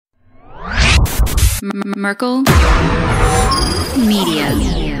Merkel Media.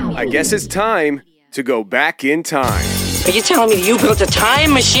 I guess it's time to go back in time. Are you telling me you built a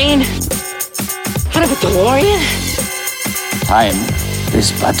time machine? Out of a DeLorean? Time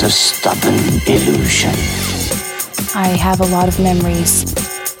is but a stubborn illusion. I have a lot of memories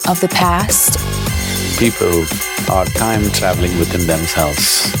of the past. People are time traveling within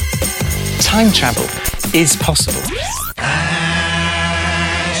themselves. Time travel is possible.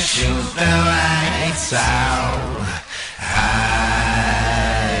 I shoot the lights out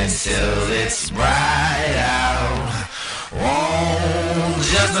high till it's bright out. Oh,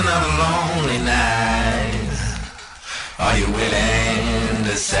 just another lonely night. Are you willing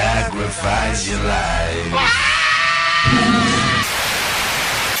to sacrifice your life?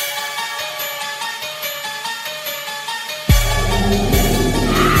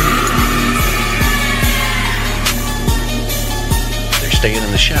 Staying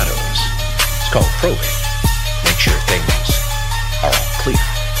in the shadows. It's called probing. Make sure things are all clear.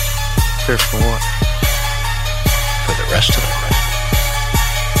 Clear for what? For the rest of the run.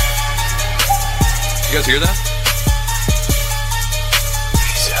 You guys hear that?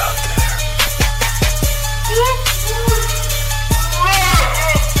 He's out there.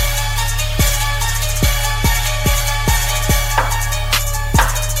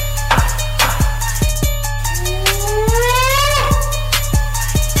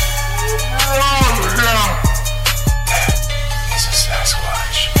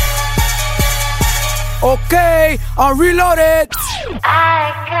 Okay, I'll reload it.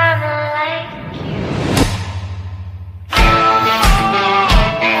 I kinda like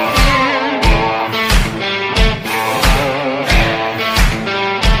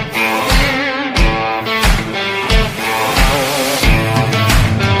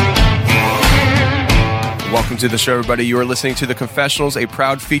Welcome to the show, everybody. You are listening to The Confessionals, a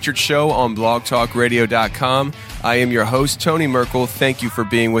proud featured show on blogtalkradio.com. I am your host, Tony Merkel. Thank you for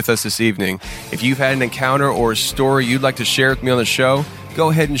being with us this evening. If you've had an encounter or a story you'd like to share with me on the show, go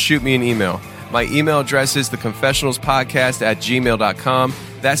ahead and shoot me an email. My email address is theconfessionalspodcast@gmail.com.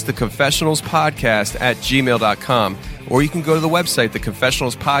 That's theconfessionalspodcast@gmail.com. Or you can go to the website,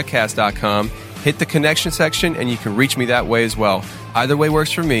 theconfessionalspodcast.com, hit the connection section, and you can reach me that way as well. Either way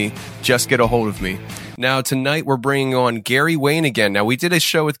works for me. Just get a hold of me. Now, tonight we're bringing on Gary Wayne again. Now, we did a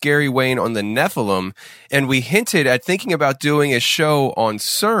show with Gary Wayne on the Nephilim, and we hinted at thinking about doing a show on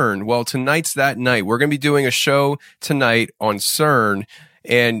CERN. Well, tonight's that night. We're going to be doing a show tonight on CERN,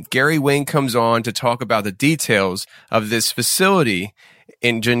 and Gary Wayne comes on to talk about the details of this facility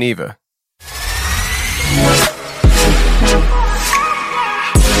in Geneva.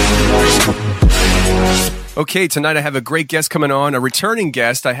 Okay, tonight I have a great guest coming on, a returning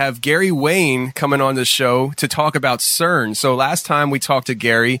guest. I have Gary Wayne coming on the show to talk about CERN. So last time we talked to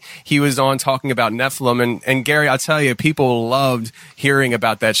Gary, he was on talking about Nephilim. And Gary, I'll tell you, people loved hearing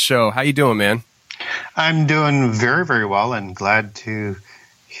about that show. How you doing, man? I'm doing very, very well, and glad to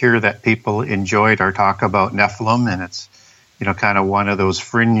hear that people enjoyed our talk about Nephilim. And it's, kind of one of those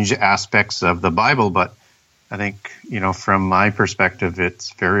fringe aspects of the Bible, but I think, from my perspective,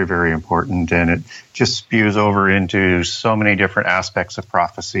 it's very, very important, and it just spews over into so many different aspects of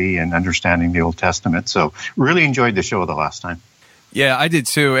prophecy and understanding the Old Testament. So really enjoyed the show the last time. Yeah, I did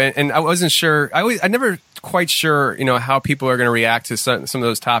too. And I wasn't sure. I never quite sure, how people are going to react to some of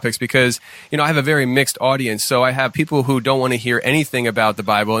those topics because, I have a very mixed audience. So I have people who don't want to hear anything about the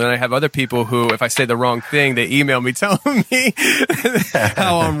Bible. And then I have other people who, if I say the wrong thing, they email me telling me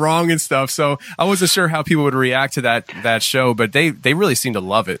how I'm wrong and stuff. So I wasn't sure how people would react to that show, but they really seem to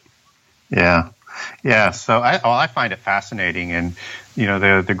love it. Yeah. Yeah. So I find it fascinating. And,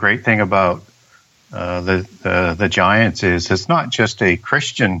 the great thing about the giants is it's not just a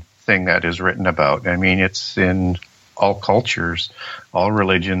Christian thing that is written about. I mean, it's in all cultures, all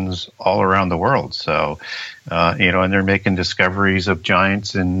religions, all around the world. So, and they're making discoveries of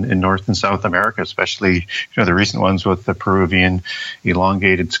giants in North and South America, especially, the recent ones with the Peruvian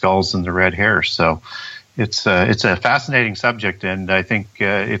elongated skulls and the red hair. So it's a fascinating subject, and I think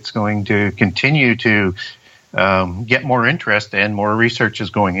it's going to continue to get more interest, and more research is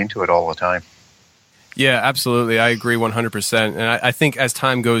going into it all the time. Yeah, absolutely. I agree 100%. And I think as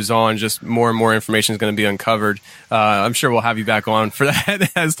time goes on, just more and more information is going to be uncovered. I'm sure we'll have you back on for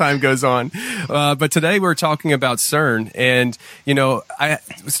that as time goes on. But today we're talking about CERN. And, I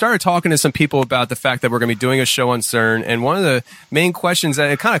started talking to some people about the fact that we're going to be doing a show on CERN. And one of the main questions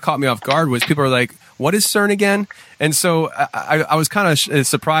that it kind of caught me off guard was people are like, what is CERN again? And so I was kind of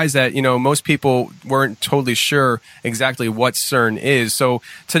surprised that, most people weren't totally sure exactly what CERN is. So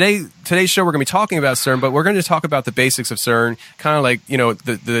today's show, we're going to be talking about CERN, but we're going to talk about the basics of CERN, kind of like,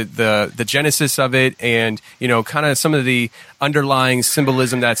 the genesis of it, and, kind of some of the underlying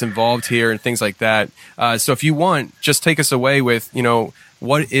symbolism that's involved here and things like that. So if you want, just take us away with,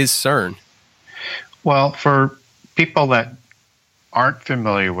 what is CERN? Well, for people that aren't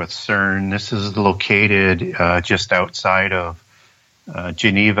familiar with CERN, this is located just outside of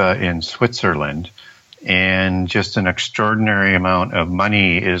Geneva in Switzerland. And just an extraordinary amount of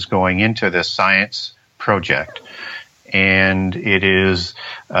money is going into this science project. And it is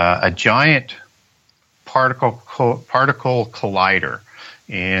a giant particle collider.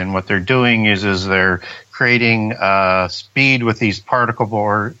 And what they're doing is they're creating speed with these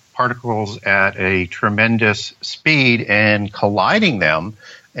particles at a tremendous speed and colliding them.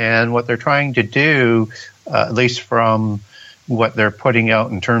 And what they're trying to do, at least from what they're putting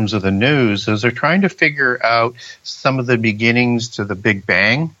out in terms of the news, is they're trying to figure out some of the beginnings to the Big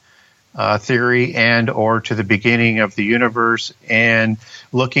Bang theory and or to the beginning of the universe, and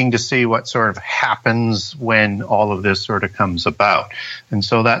looking to see what sort of happens when all of this sort of comes about. And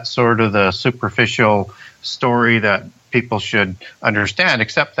so that's sort of the superficial story that people should understand,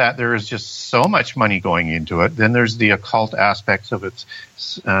 except that there is just so much money going into it. Then there's the occult aspects of its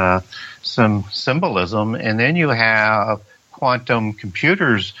some symbolism, and then you have quantum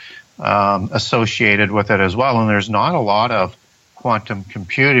computers associated with it as well. And there's not a lot of quantum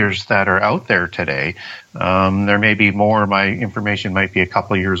computers that are out there today. There may be more. My information might be a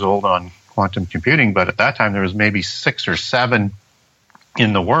couple of years old on quantum computing, but at that time there was maybe 6 or 7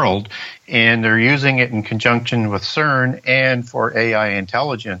 in the world, and they're using it in conjunction with CERN and for AI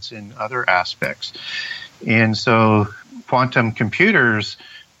intelligence in other aspects. And so quantum computers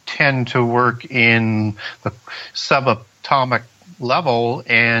tend to work in the subatomic level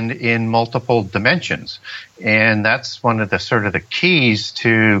and in multiple dimensions. And that's one of the sort of the keys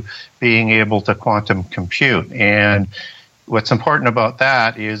to being able to quantum compute. And what's important about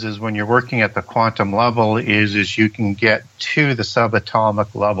that is when you're working at the quantum level is you can get to the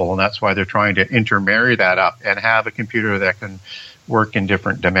subatomic level. And that's why they're trying to intermarry that up and have a computer that can work in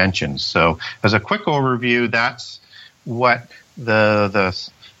different dimensions. So as a quick overview, that's what the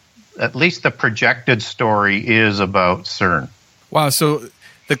at least the projected story is about CERN. Wow, so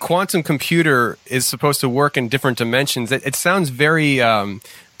the quantum computer is supposed to work in different dimensions. It sounds very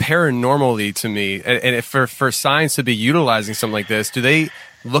paranormally to me. And if for science to be utilizing something like this, do they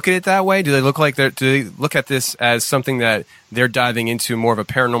look at it that way? Do they look at this as something that they're diving into more of a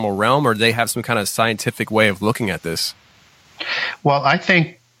paranormal realm, or do they have some kind of scientific way of looking at this? Well, I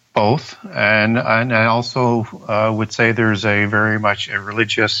think both, and I also would say there's a very much a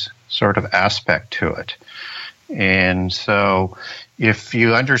religious sort of aspect to it. And so if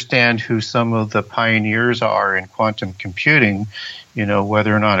you understand who some of the pioneers are in quantum computing,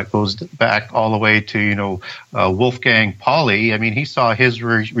 whether or not it goes back all the way to, Wolfgang Pauli, I mean, he saw his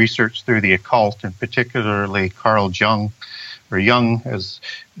research through the occult, and particularly Carl Jung, as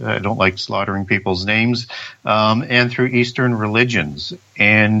I don't like slaughtering people's names, and through Eastern religions.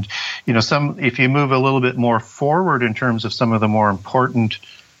 And, if you move a little bit more forward in terms of some of the more important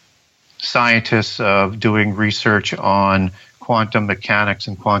scientists doing research on quantum mechanics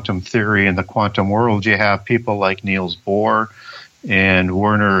and quantum theory in the quantum world, you have people like Niels Bohr and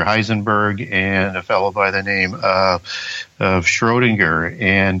Werner Heisenberg and a fellow by the name of Schrödinger.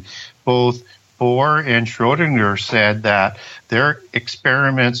 And both Bohr and Schrödinger said that their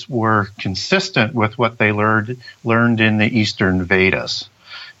experiments were consistent with what they learned in the Eastern Vedas,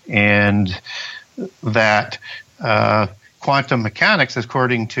 and that quantum mechanics,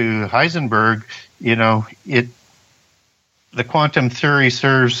 according to Heisenberg, the quantum theory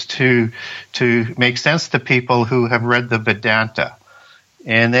serves to make sense to people who have read the Vedanta.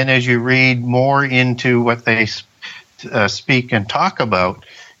 And then as you read more into what they speak and talk about,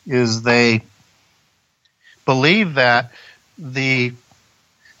 is they believe that the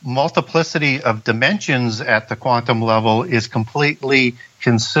multiplicity of dimensions at the quantum level is completely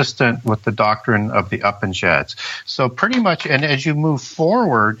consistent with the doctrine of the Upanishads. So pretty much, and as you move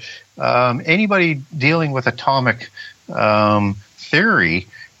forward, anybody dealing with atomic theory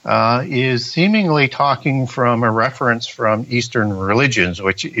is seemingly talking from a reference from Eastern religions,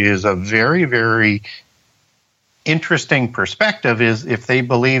 which is a very, very interesting perspective. Is if they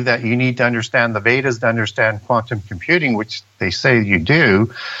believe that you need to understand the Vedas to understand quantum computing, which they say you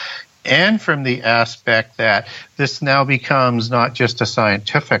do, and from the aspect that this now becomes not just a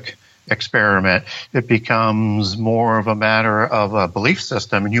scientific experiment, it becomes more of a matter of a belief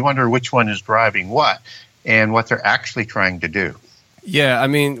system, and you wonder which one is driving what and what they're actually trying to do. Yeah, I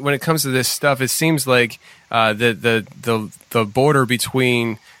mean, when it comes to this stuff, it seems like the border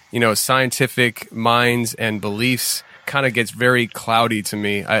between scientific minds and beliefs kind of gets very cloudy to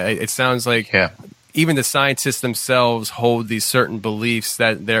me. It sounds like even the scientists themselves hold these certain beliefs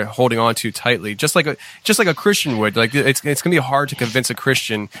that they're holding on to tightly, just like a Christian would. Like it's going to be hard to convince a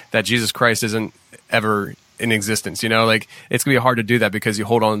Christian that Jesus Christ isn't ever in existence. Like it's going to be hard to do that because you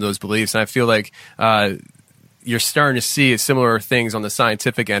hold on to those beliefs. And I feel like you're starting to see similar things on the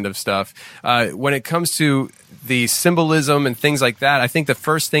scientific end of stuff. When it comes to the symbolism and things like that, I think the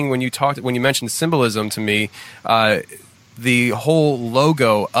first thing when you mentioned symbolism to me, the whole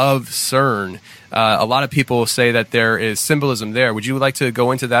logo of CERN, a lot of people say that there is symbolism there. Would you like to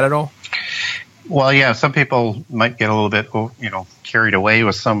go into that at all? Well, yeah, some people might get a little bit, carried away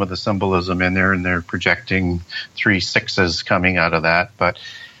with some of the symbolism in there, and they're projecting 3 6s coming out of that. But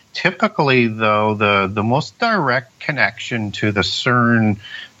typically, though, the most direct connection to the CERN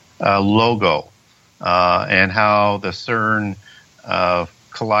logo and how the CERN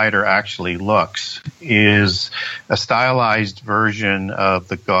collider actually looks is a stylized version of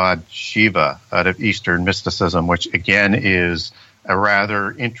the god Shiva out of Eastern mysticism, which again is a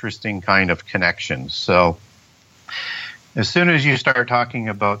rather interesting kind of connection. So as soon as you start talking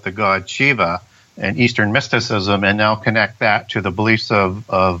about the god Shiva and Eastern mysticism and now connect that to the beliefs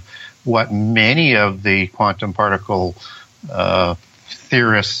of what many of the quantum particle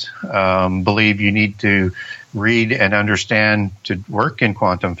theorists believe you need to read and understand to work in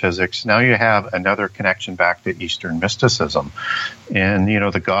quantum physics, now you have another connection back to Eastern mysticism. And,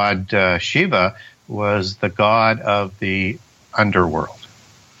 the god Shiva was the god of the underworld.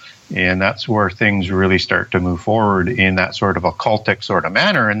 And that's where things really start to move forward in that sort of occultic sort of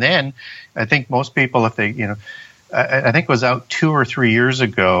manner. And then I think most people, if they, I think it was out 2 or 3 years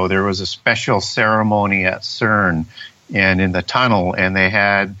ago, there was a special ceremony at CERN and in the tunnel, and they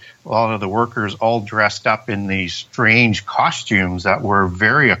had a lot of the workers all dressed up in these strange costumes that were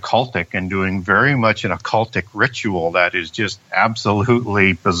very occultic and doing very much an occultic ritual that is just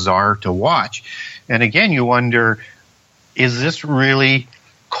absolutely bizarre to watch. And again, you wonder, is this really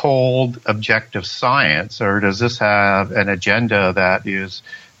cold, objective science, or does this have an agenda that is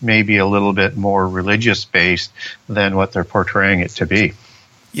maybe a little bit more religious-based than what they're portraying it to be?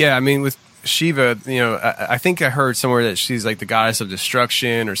 Yeah, I mean, with Shiva, I think I heard somewhere that she's like the goddess of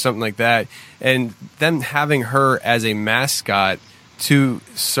destruction or something like that. And them having her as a mascot to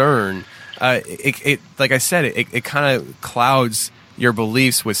CERN, it like I said, it kind of clouds your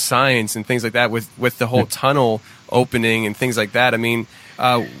beliefs with science and things like that, with the whole tunnel opening and things like that. I mean,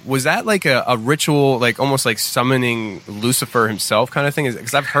 was that like a ritual, like almost like summoning Lucifer himself kind of thing?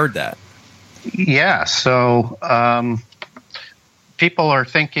 Because I've heard that. Yeah, so people are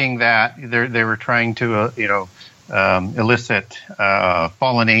thinking that they were trying to, elicit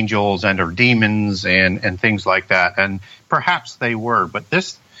fallen angels and or demons and things like that, and perhaps they were. But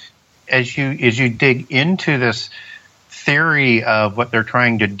this, as you dig into this theory of what they're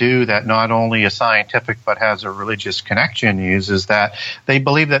trying to do, that not only is scientific but has a religious connection, is that they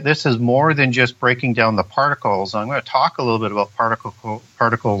believe that this is more than just breaking down the particles. I'm going to talk a little bit about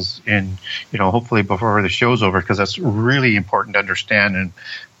particles in, hopefully before the show's over, because that's really important to understand and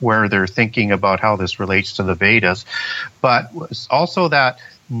where they're thinking about how this relates to the Vedas. But also that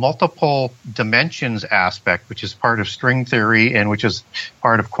multiple dimensions aspect, which is part of string theory and which is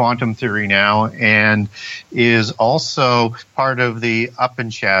part of quantum theory now, and is also part of the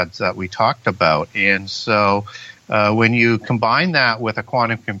Upanishads that we talked about. And so when you combine that with a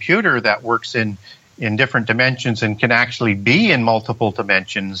quantum computer that works in different dimensions and can actually be in multiple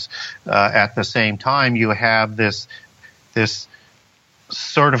dimensions at the same time, you have this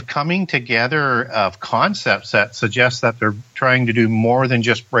sort of coming together of concepts that suggest that they're trying to do more than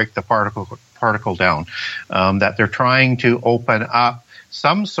just break the particle down, that they're trying to open up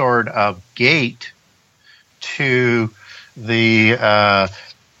some sort of gate to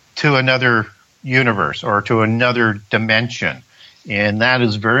another universe or to another dimension. And that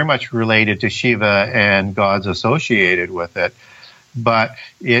is very much related to Shiva and gods associated with it. But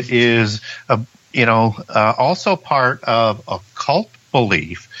it is, also part of occult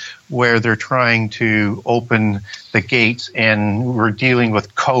belief, where they're trying to open the gates, and we're dealing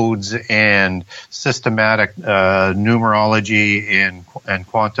with codes and systematic numerology and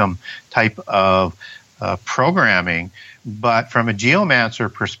quantum type of programming. But from a geomancer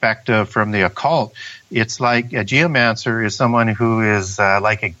perspective, from the occult, it's like a geomancer is someone who is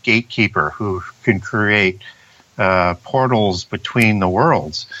like a gatekeeper who can create portals between the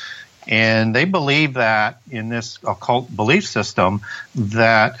worlds. And they believe that in this occult belief system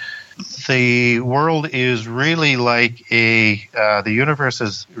that the world is really like the universe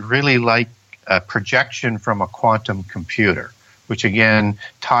is really like a projection from a quantum computer, which again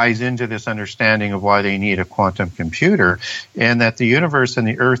ties into this understanding of why they need a quantum computer, and that the universe and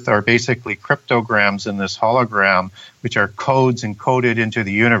the Earth are basically cryptograms in this hologram, which are codes encoded into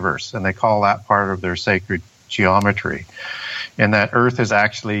the universe, and they call that part of their sacred geometry. And that Earth is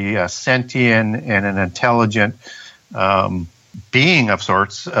actually a sentient and an intelligent being of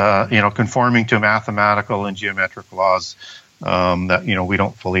sorts, conforming to mathematical and geometric laws that we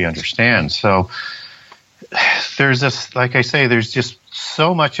don't fully understand. So there's this, like I say, there's just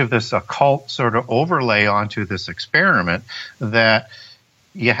so much of this occult sort of overlay onto this experiment that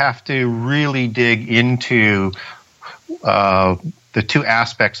you have to really dig into the two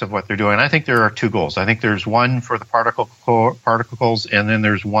aspects of what they're doing. I think there are two goals. I think there's one for the particles, and then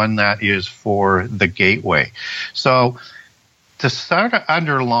there's one that is for the gateway. So to sort of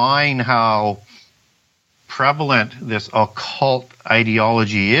underline how prevalent this occult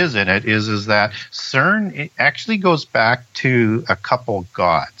ideology is in it is that CERN, it actually goes back to a couple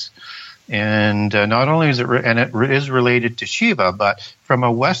gods. And not only is it is related to Shiva, but from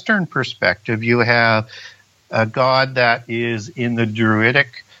a Western perspective, you have a god that is in the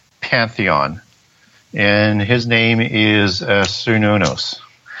Druidic pantheon, and his name is Cernunnos.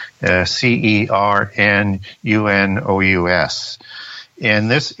 Cernunous.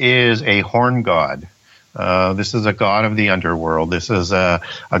 And this is a horn god. This is a god of the underworld. This is a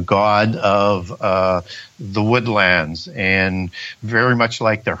god of the woodlands, and very much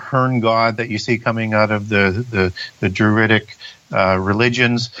like the Hern god that you see coming out of the Druidic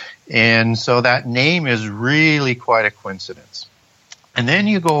religions. And so that name is really quite a coincidence. And then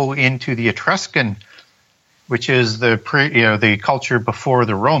you go into the Etruscan, which is the culture before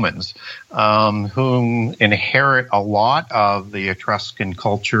the Romans, whom inherit a lot of the Etruscan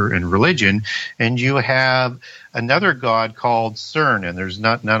culture and religion. And you have another god called CERN, and there's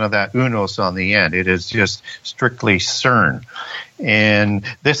none of that unos on the end. It is just strictly CERN. And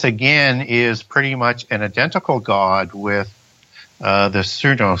this again is pretty much an identical god with the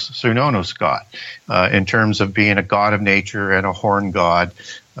Cernunnos god, in terms of being a god of nature and a horn god.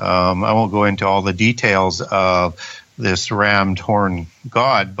 I won't go into all the details of this rammed horn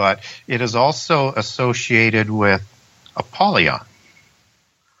god, but it is also associated with Apollyon.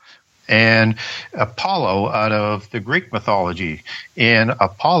 And Apollo out of the Greek mythology. And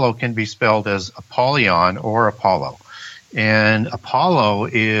Apollo can be spelled as Apollyon or Apollo. And Apollo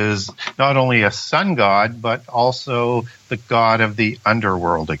is not only a sun god, but also the god of the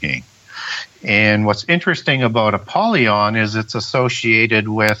underworld again. And what's interesting about Apollyon is it's associated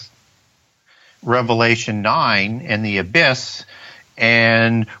with Revelation 9 and the abyss,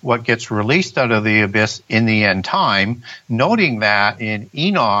 and what gets released out of the abyss in the end time, noting that in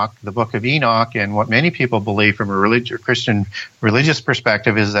Enoch, the book of Enoch, and what many people believe from a Christian religious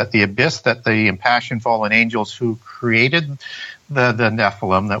perspective is that the abyss that the impassioned fallen angels who created the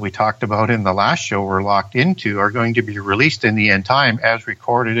Nephilim that we talked about in the last show were locked into are going to be released in the end time as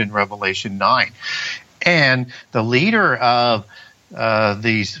recorded in Revelation 9. And the leader of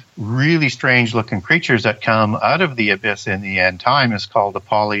these really strange-looking creatures that come out of the abyss in the end time is called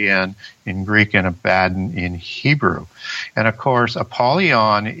Apollyon in Greek and Abaddon in Hebrew. And, of course,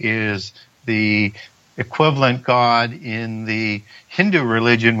 Apollyon is the equivalent god in the Hindu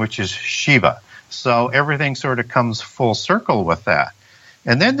religion, which is Shiva. So everything sort of comes full circle with that.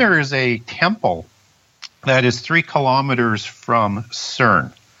 And then there is a temple that is 3 kilometers from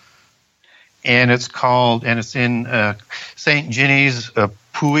CERN. And it's in St. Genis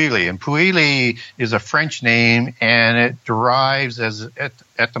Pouilly. And Pouilly is a French name, and it derives as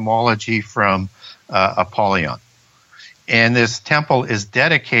etymology from Apollyon. And this temple is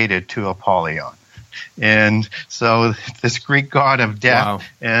dedicated to Apollyon. And so this Greek god of death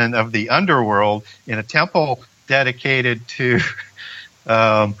and of the underworld in a temple dedicated to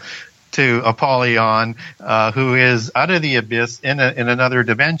Apollyon, who is out of the abyss in another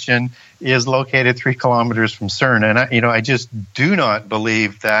dimension, is located 3 kilometers from CERN. And I just do not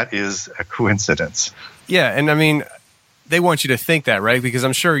believe that is a coincidence. Yeah, and I mean, they want you to think that, right? Because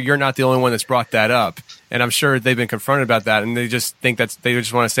I'm sure you're not the only one that's brought that up, and I'm sure they've been confronted about that, and they just think they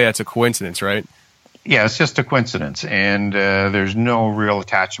just want to say that's a coincidence, right? Yeah, it's just a coincidence, and there's no real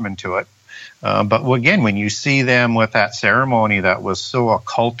attachment to it. But again, when you see them with that ceremony that was so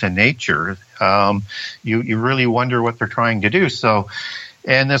occult in nature, you really wonder what they're trying to do. So,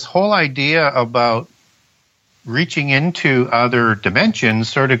 and this whole idea about reaching into other dimensions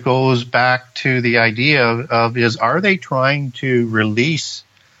sort of goes back to the idea of are they trying to release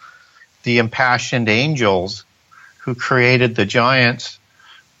the impassioned angels who created the giants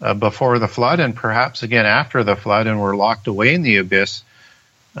before the flood and perhaps again after the flood and were locked away in the abyss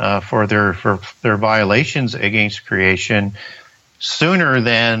for their violations against creation, sooner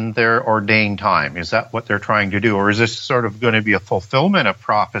than their ordained time. Is that what they're trying to do? Or is this sort of going to be a fulfillment of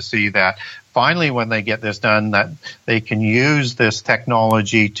prophecy that finally when they get this done, that they can use this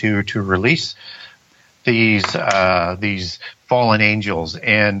technology to release these fallen angels?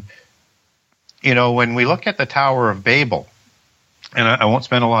 And, you know, when we look at the Tower of Babel, and I won't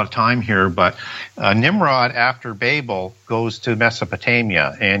spend a lot of time here, but Nimrod, after Babel, goes to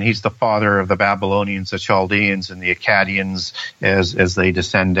Mesopotamia, and he's the father of the Babylonians, the Chaldeans, and the Akkadians as they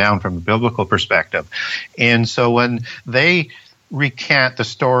descend down from a biblical perspective. And so when they recant the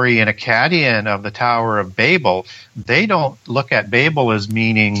story in Akkadian of the Tower of Babel, they don't look at Babel as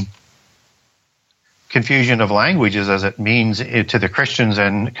meaning confusion of languages as it means to the Christians,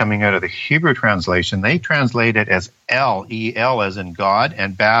 and coming out of the Hebrew translation, they translate it as El, E-L as in God,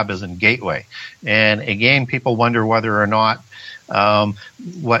 and Bab as in gateway. And again, people wonder whether or not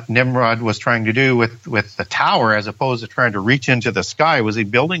what Nimrod was trying to do with the tower, as opposed to trying to reach into the sky, was he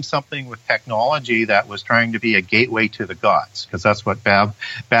building something with technology that was trying to be a gateway to the gods? Because that's what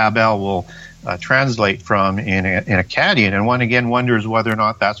Babel will translate from in Akkadian. And one again wonders whether or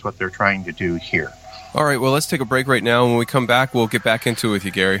not that's what they're trying to do here. All right, well, let's take a break right now. When we come back, we'll get back into it with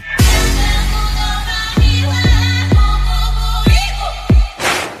you, Gary.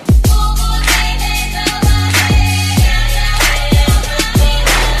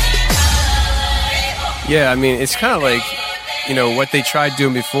 Yeah, I mean, it's kind of like, you know, what they tried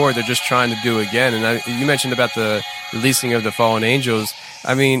doing before, they're just trying to do again. And you mentioned about the releasing of the fallen angels.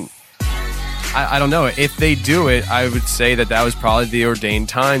 I mean, I don't know. If they do it, I would say that was probably the ordained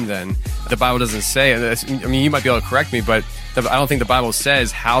time then. The Bible doesn't say, I mean, you might be able to correct me, but I don't think the Bible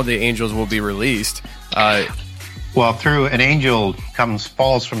says how the angels will be released. Well, through an angel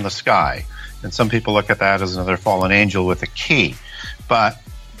falls from the sky, and some people look at that as another fallen angel with a key. But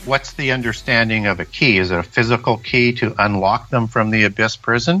what's the understanding of a key? Is it a physical key to unlock them from the abyss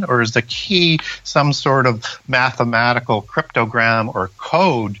prison, or is the key some sort of mathematical cryptogram or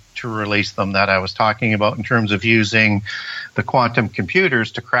code to release them that I was talking about in terms of using the quantum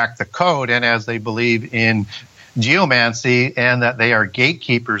computers to crack the code, and as they believe in geomancy, and that they are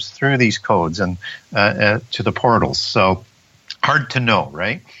gatekeepers through these codes and to the portals? So hard to know,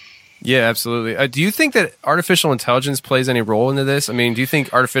 right? Yeah, absolutely. Do you think that artificial intelligence plays any role into this? I mean, do you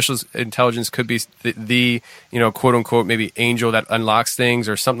think artificial intelligence could be the you know, quote unquote, maybe angel that unlocks things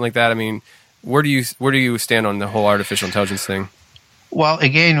or something like that? I mean, where do you stand on the whole artificial intelligence thing? Well,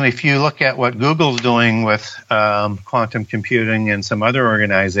 again, if you look at what Google's doing with quantum computing and some other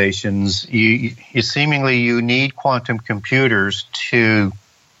organizations, you seemingly need quantum computers to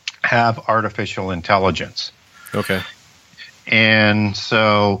have artificial intelligence. Okay. And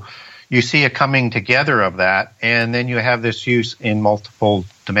so you see a coming together of that, and then you have this use in multiple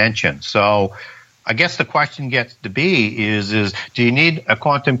dimensions. So I guess the question gets to be is do you need a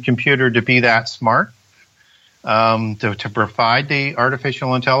quantum computer to be that smart? To provide the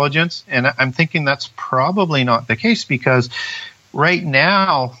artificial intelligence? And I'm thinking that's probably not the case, because right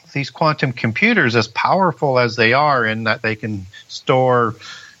now these quantum computers, as powerful as they are in that they can store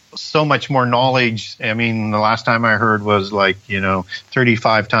so much more knowledge. I mean, the last time I heard was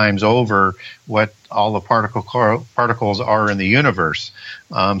 35 times over what all the particles are in the universe.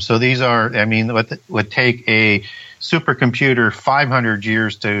 So these are, I mean, what would take a supercomputer 500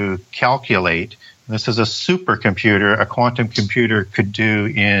 years to calculate. This is a supercomputer, a quantum computer could do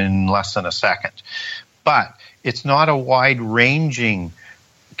in less than a second. But it's not a wide-ranging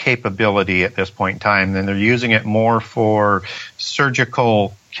capability at this point in time. Then they're using it more for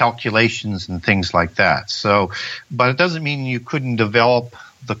surgical calculations and things like that. So, but it doesn't mean you couldn't develop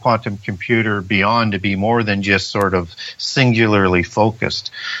the quantum computer beyond to be more than just sort of singularly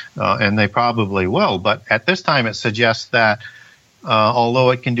focused. And they probably will. But at this time, it suggests that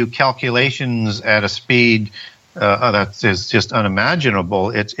although it can do calculations at a speed that is just unimaginable,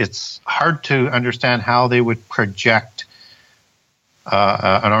 it's hard to understand how they would project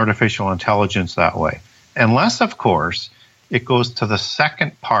an artificial intelligence that way. Unless, of course, it goes to the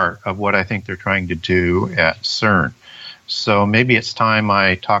second part of what I think they're trying to do at CERN. So maybe it's time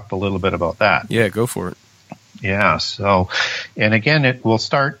I talked a little bit about that. Yeah, go for it. Yeah, so, and again, it will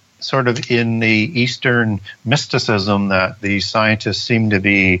start sort of in the Eastern mysticism that these scientists seem to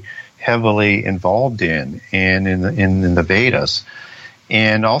be heavily involved in, and in the Vedas.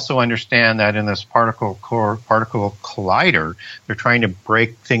 And also understand that in this particle collider, they're trying to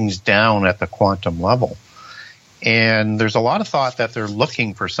break things down at the quantum level. And there's a lot of thought that they're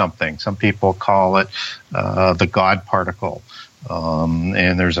looking for something. Some people call it the God particle.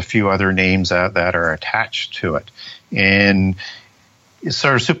 And there's a few other names that are attached to it. And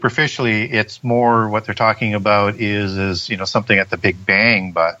sort of superficially, it's more what they're talking about is something at the Big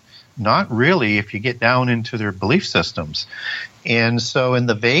Bang, but not really if you get down into their belief systems. And so in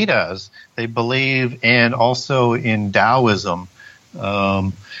the Vedas, they believe, and also in Taoism,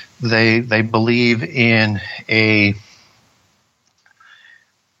 they believe in a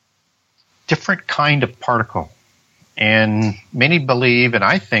different kind of particle. And many believe, and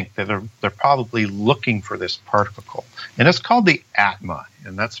I think that they're probably looking for this particle. And it's called the Atma,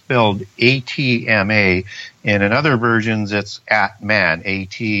 and that's spelled A-T-M-A. And in other versions, it's Atman,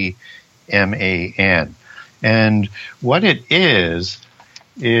 A-T-M-A-N. And what it is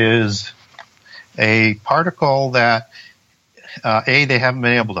a particle that, they haven't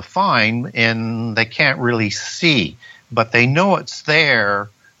been able to find, and they can't really see. But they know it's there,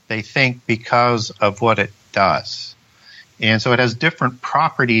 they think, because of what it does. And so it has different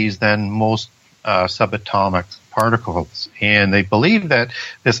properties than most subatomic particles. And they believe that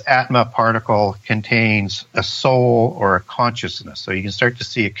this Atma particle contains a soul or a consciousness. So you can start to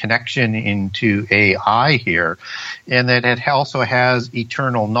see a connection into AI here, and that it also has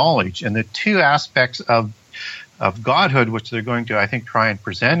eternal knowledge. And the two aspects of godhood, which they're going to, I think, try and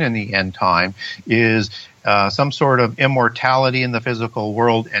present in the end time, is some sort of immortality in the physical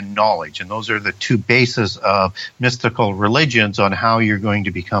world and knowledge. And those are the two bases of mystical religions on how you're going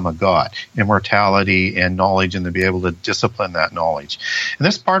to become a god: immortality and knowledge, and to be able to discipline that knowledge. And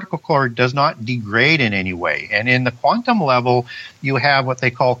this particle core does not degrade in any way. And in the quantum level, you have what they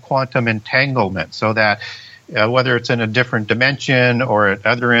call quantum entanglement, so that whether it's in a different dimension or at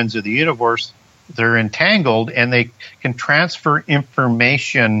other ends of the universe, they're entangled, and they can transfer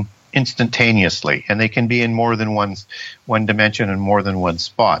information instantaneously, and they can be in more than one dimension and more than one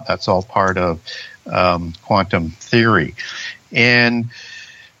spot. That's all part of quantum theory. And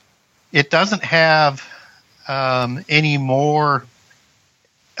it doesn't have any more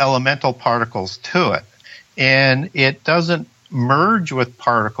elemental particles to it, and it doesn't merge with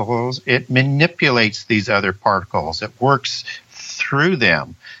particles. It manipulates these other particles. It works through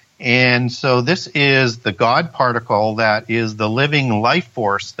them. And so this is the God particle that is the living life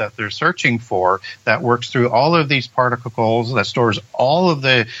force that they're searching for, that works through all of these particles, that stores all of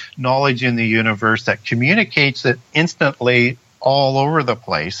the knowledge in the universe, that communicates it instantly all over the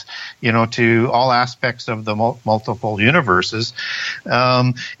place, to all aspects of the multiple universes.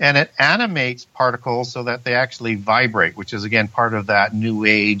 And it animates particles so that they actually vibrate, which is, again, part of that new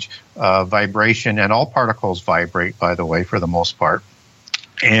age vibration. And all particles vibrate, by the way, for the most part.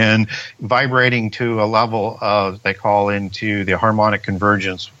 And vibrating to a level of, they call into the harmonic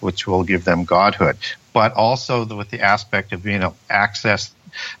convergence, which will give them godhood, but also with the aspect of being able to access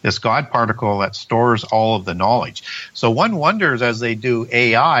this God particle that stores all of the knowledge. So one wonders, as they do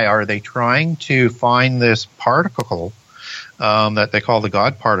AI, are they trying to find this particle that they call the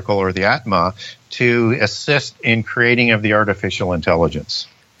God particle, or the Atma, to assist in creating of the artificial intelligence?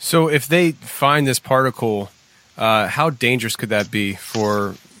 So if they find this particle, how dangerous could that be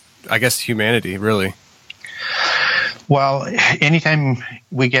for, I guess, humanity, really? Well, anytime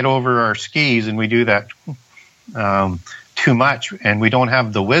we get over our skis and we do that too much, and we don't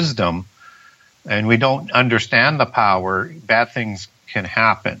have the wisdom, and we don't understand the power, bad things can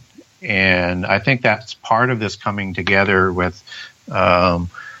happen. And I think that's part of this coming together with the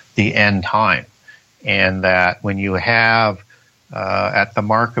end time. And that when you have at the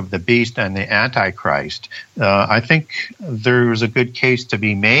mark of the beast and the Antichrist, I think there's a good case to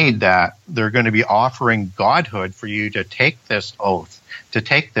be made that they're going to be offering godhood for you to take this oath, to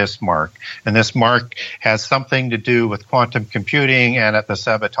take this mark. And this mark has something to do with quantum computing and at the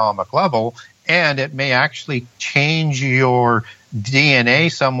subatomic level, and it may actually change your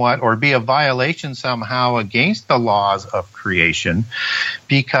DNA somewhat, or be a violation somehow against the laws of creation,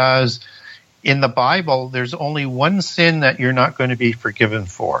 because in the Bible, there's only one sin that you're not going to be forgiven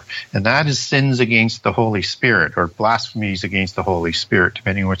for, and that is sins against the Holy Spirit, or blasphemies against the Holy Spirit,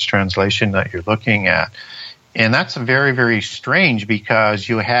 depending on which translation that you're looking at. And that's very, very strange, because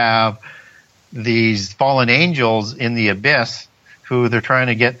you have these fallen angels in the abyss who they're trying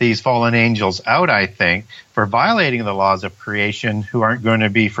to get these fallen angels out, I think, for violating the laws of creation, who aren't going to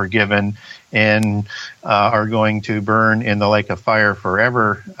be forgiven and are going to burn in the lake of fire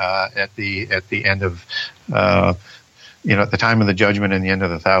forever at the end of, at the time of the judgment and the end of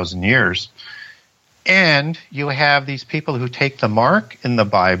the 1,000 years. And you have these people who take the mark in the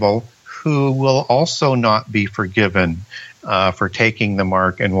Bible who will also not be forgiven for taking the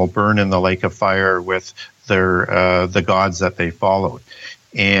mark, and will burn in the lake of fire with their the gods that they followed.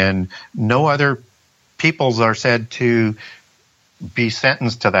 And no other peoples are said to be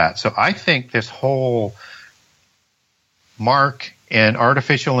sentenced to that. So I think this whole mark and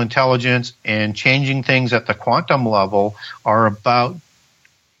artificial intelligence and changing things at the quantum level are about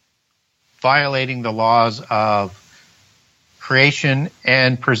violating the laws of creation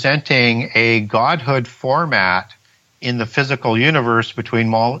and presenting a godhood format in the physical universe between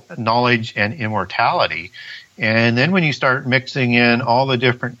knowledge and immortality. And then when you start mixing in all the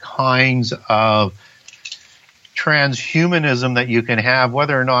different kinds of transhumanism that you can have,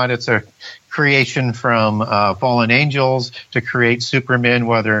 whether or not it's a creation from fallen angels to create supermen,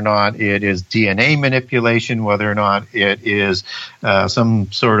 whether or not it is DNA manipulation, whether or not it is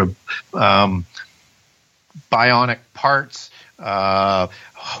some sort of bionic parts,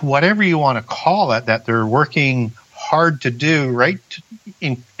 whatever you want to call it, that they're working hard to do, right,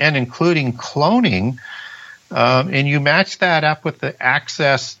 and including cloning. And you match that up with the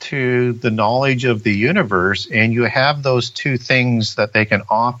access to the knowledge of the universe, and you have those two things that they can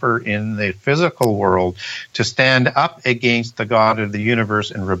offer in the physical world to stand up against the God of the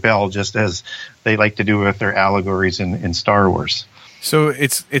universe and rebel, just as they like to do with their allegories in Star Wars. So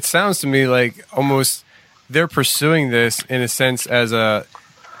it sounds to me like almost they're pursuing this in a sense as a,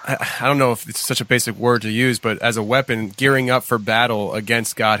 I don't know if it's such a basic word to use, but as a weapon, gearing up for battle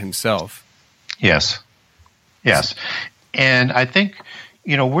against God himself. Yes. Yes. And I think,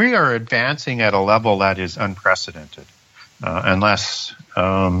 we are advancing at a level that is unprecedented. Unless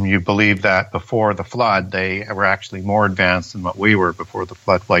you believe that before the flood, they were actually more advanced than what we were before the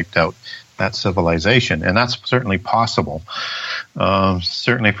flood wiped out that civilization. And that's certainly possible.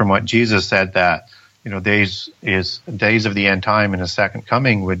 Certainly from what Jesus said, that, days of the end time and his second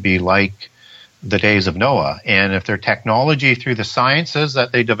coming would be like the days of Noah. And if their technology through the sciences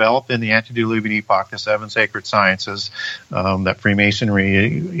that they developed in the antediluvian epoch, the seven sacred sciences that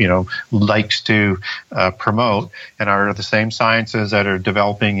Freemasonry, likes to promote, and are the same sciences that are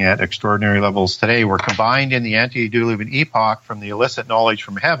developing at extraordinary levels today, were combined in the antediluvian epoch from the illicit knowledge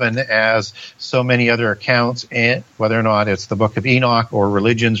from heaven, as so many other accounts, and whether or not it's the Book of Enoch or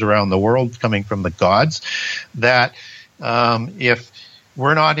religions around the world coming from the gods, that if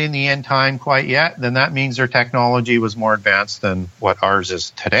we're not in the end time quite yet, then that means their technology was more advanced than what ours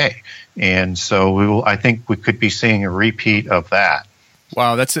is today. And so I think we could be seeing a repeat of that.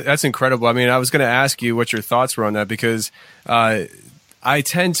 Wow, that's incredible. I mean, I was going to ask you what your thoughts were on that, because I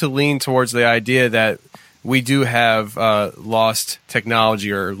tend to lean towards the idea that we do have lost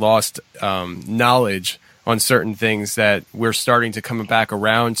technology or lost knowledge on certain things that we're starting to come back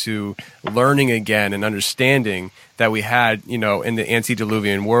around to learning again and understanding that we had, in the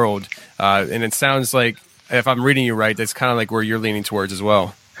antediluvian world. And it sounds like, if I'm reading you right, that's kind of like where you're leaning towards as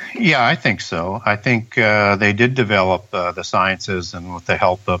well. Yeah, I think so. I think they did develop the sciences, and with the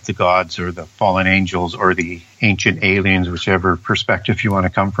help of the gods or the fallen angels or the ancient aliens, whichever perspective you want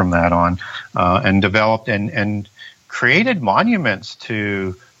to come from that on, and developed and created monuments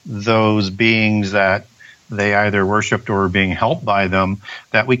to those beings that they either worshipped or were being helped by them,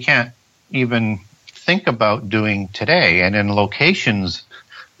 that we can't even think about doing today, and in locations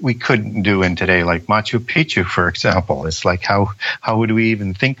we couldn't do in today, like Machu Picchu, for example. It's like, how would we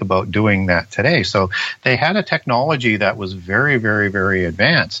even think about doing that today? So they had a technology that was very, very, very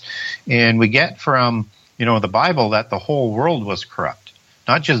advanced. And we get from, the Bible that the whole world was corrupt,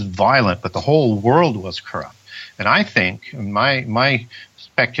 not just violent, but the whole world was corrupt. And I think my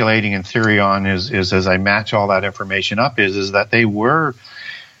speculating and theory on is as I match all that information up is that they were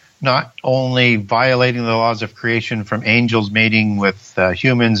not only violating the laws of creation from angels mating with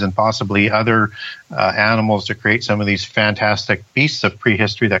humans and possibly other animals to create some of these fantastic beasts of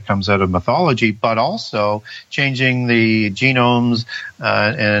prehistory that comes out of mythology, but also changing the genomes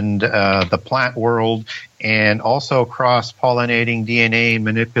and the plant world, and also cross-pollinating DNA,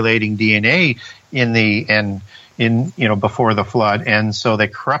 manipulating DNA before the flood. And so they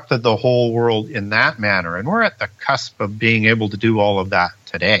corrupted the whole world in that manner. And we're at the cusp of being able to do all of that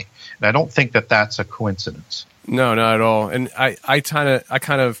today. And I don't think that that's a coincidence. No, not at all. And I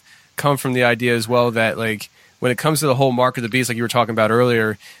kind of come from the idea as well that, like, when it comes to the whole mark of the beast, like you were talking about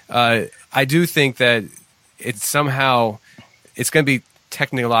earlier, I do think that it's going to be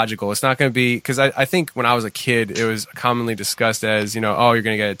technological. It's not going to be, because I think when I was a kid, it was commonly discussed as, you're going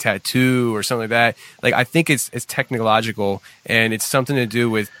to get a tattoo or something like that. Like, I think it's technological, and it's something to do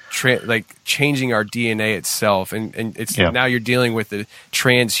with changing our DNA itself. And it's now you're dealing with the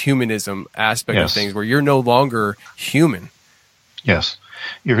transhumanism aspect of things, where you're no longer human. Yes.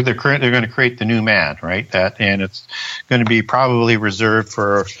 They're going to create the new man, right? And it's going to be probably reserved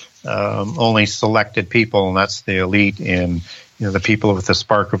for only selected people, and that's the elite and the people with the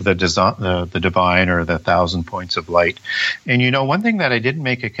spark of the divine, or the 1,000 points of light. And one thing that I didn't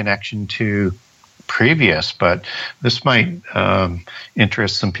make a connection to previous, but this might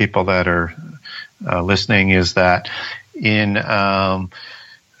interest some people that are listening, is that in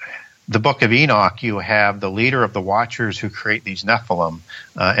the book of Enoch, you have the leader of the Watchers who create these Nephilim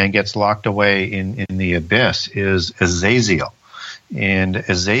and gets locked away in the abyss is Azazel. And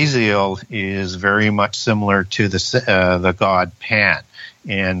Azazel is very much similar to the god Pan.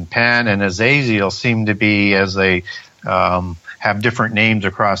 And Pan and Azazel seem to be, as they have different names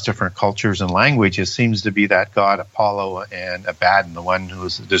across different cultures and languages, seems to be that god Apollo and Abaddon, the one who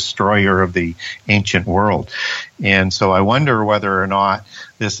is the destroyer of the ancient world. And so I wonder whether or not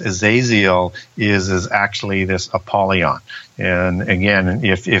this Azazel is actually this Apollyon. And again,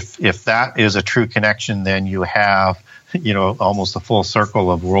 if that is a true connection, then you have, almost a full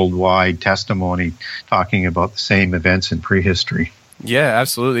circle of worldwide testimony talking about the same events in prehistory. Yeah,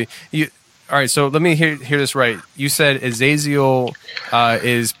 absolutely. All right, so let me hear this right. You said Azazel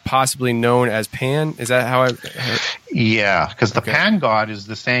is possibly known as Pan. Is that how I? Yeah, because the Pan god is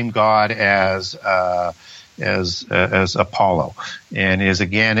the same god as Apollo, and is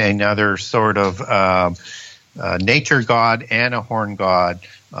again another sort of nature god and a horn god.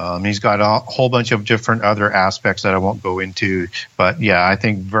 He's got a whole bunch of different other aspects that I won't go into, but yeah, I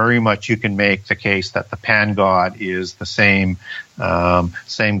think very much you can make the case that the Pan god is the same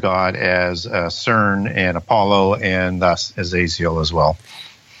god as CERN and Apollo, and thus Azazel as well.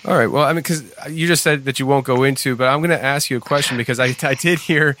 All right. Well, I mean, because you just said that you won't go into, but I'm going to ask you a question because I did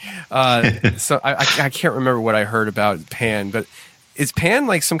hear. So I can't remember what I heard about Pan, but is Pan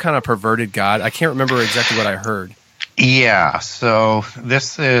like some kind of perverted god? I can't remember exactly what I heard. Yeah, so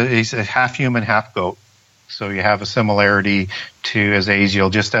this is a half human, half goat. So you have a similarity to Azazel,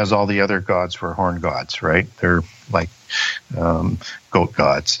 just as all the other gods were horn gods, right? They're like goat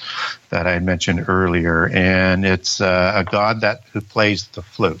gods that I mentioned earlier. And it's a god who plays the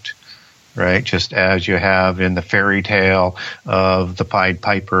flute, right? Just as you have in the fairy tale of the Pied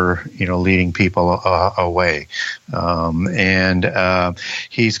Piper, leading people away. And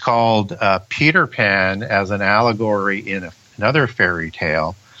he's called Peter Pan as an allegory in another fairy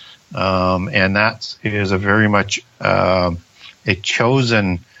tale. And that is a very much a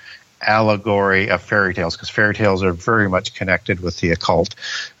chosen allegory of fairy tales, because fairy tales are very much connected with the occult.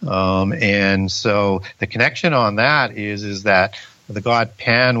 And so the connection on that is that the god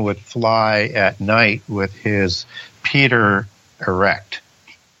Pan would fly at night with his Peter erect.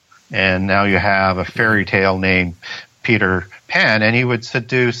 And now you have a fairy tale named Peter Pan, and he would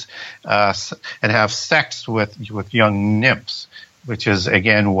seduce and have sex with young nymphs, which is,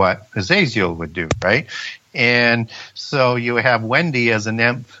 again, what Azazel would do, right? And so you have Wendy as a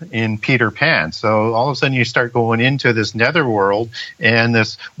nymph in Peter Pan. So all of a sudden you start going into this netherworld, and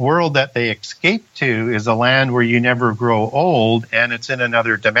this world that they escape to is a land where you never grow old, and it's in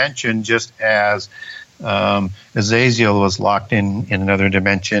another dimension, just as Azazel was locked in another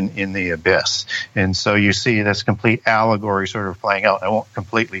dimension in the abyss. And so you see this complete allegory sort of playing out. I won't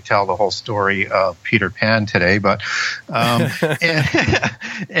completely tell the whole story of Peter Pan today, but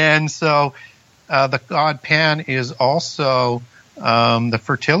and so the god Pan is also the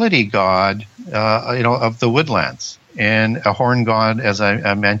fertility god, of the woodlands, and a horn god, as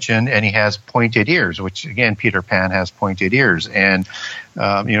I mentioned, and he has pointed ears, which again, Peter Pan has pointed ears. And,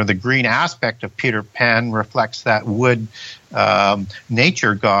 the green aspect of Peter Pan reflects that wood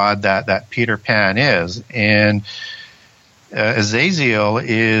nature god that Peter Pan is. And Azazel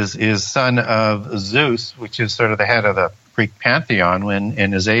is son of Zeus, which is sort of the head of the Greek pantheon,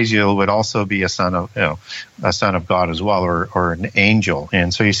 and Azazel would also be a son of God as well, or an angel.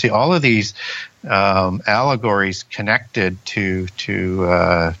 And so you see all of these allegories connected to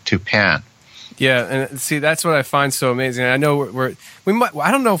Pan. Yeah, and see, that's what I find so amazing. I know we might.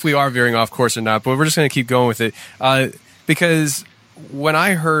 I don't know if we are veering off course or not, but we're just going to keep going with it because when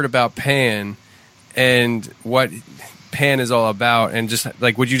I heard about Pan and what Pan is all about, and just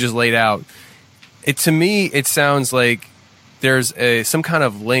like what you just laid out, to me it sounds like there's some kind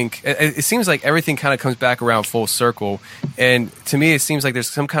of link. It seems like everything kind of comes back around full circle, and to me it seems like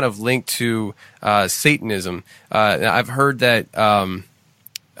there's some kind of link to Satanism. I've heard that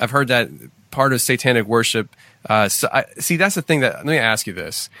part of satanic worship. See, that's the thing. Let me ask you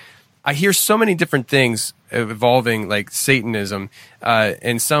this. I hear so many different things involving like Satanism,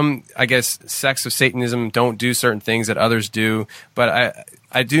 and some, I guess, sects of Satanism don't do certain things that others do. But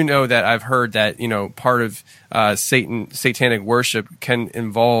I do know that I've heard that, part of satanic worship can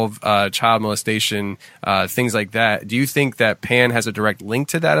involve child molestation, things like that. Do you think that Pan has a direct link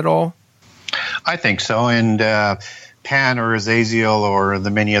to that at all? I think so. And Pan or Azazel or the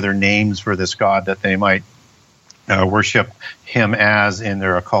many other names for this god that they might worship him as in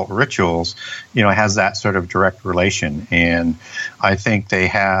their occult rituals, has that sort of direct relation. And I think they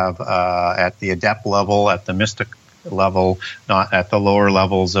have at the adept level, at the mystic level, not at the lower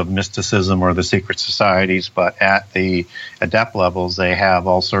levels of mysticism or the secret societies, but at the adept levels, they have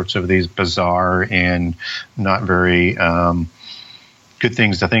all sorts of these bizarre and not very good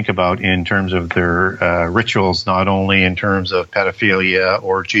things to think about in terms of their rituals, not only in terms of pedophilia,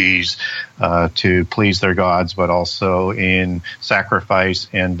 orgies to please their gods, but also in sacrifice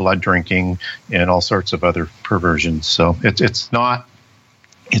and blood drinking and all sorts of other perversions. So it's not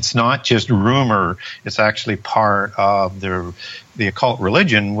just rumor. It's actually part of the occult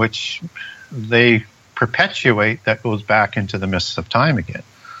religion, which they perpetuate, that goes back into the mists of time again.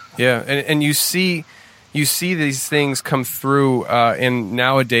 Yeah, and you see these things come through in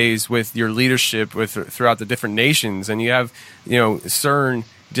nowadays with your leadership throughout the different nations, and you have CERN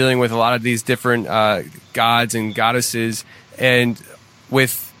dealing with a lot of these different gods and goddesses, and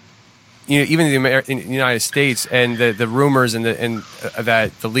with even in the United States, and the rumors and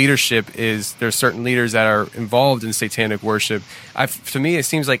that the leadership is, there's certain leaders that are involved in satanic worship. To me, it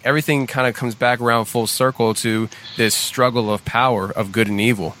seems like everything kind of comes back around full circle to this struggle of power of good and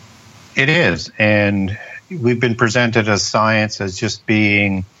evil. It is, and we've been presented as science as just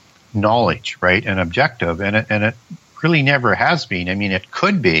being knowledge, right, and objective, and it really never has been. I mean, it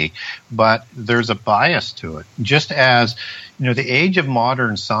could be, but there's a bias to it. Just as the age of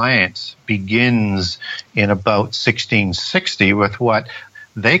modern science begins in about 1660 with what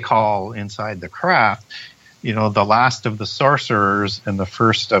they call inside the craft, the last of the sorcerers and the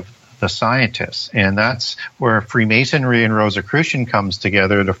first of the scientists. And that's where Freemasonry and Rosicrucian comes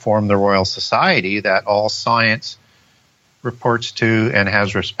together to form the Royal Society that all science reports to and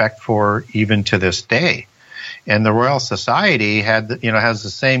has respect for even to this day. And the Royal Society has the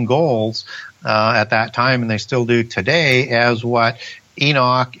same goals at that time, and they still do today, as what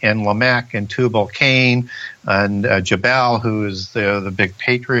Enoch and Lamech and Tubal-Cain and Jabal, who is the big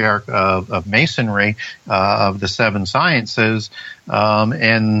patriarch of Masonry, of the seven sciences,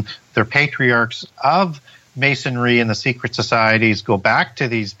 and they're patriarchs of Masonry and the secret societies, go back to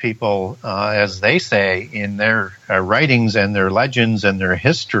these people, as they say, in their writings and their legends and their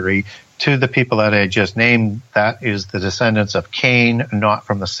history, to the people that I just named. That is the descendants of Cain, not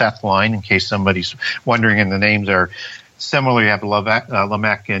from the Seth line, in case somebody's wondering, and the names are similar. You have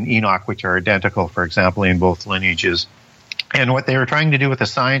Lamech and Enoch, which are identical, for example, in both lineages. And what they were trying to do with the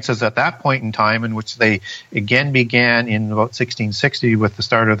sciences at that point in time, in which they again began in about 1660 with the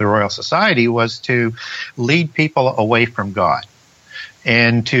start of the Royal Society, was to lead people away from God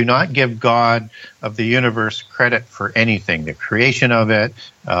and to not give God of the universe credit for anything, the creation of it,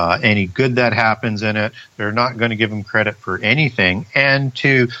 any good that happens in it. They're not going to give him credit for anything, and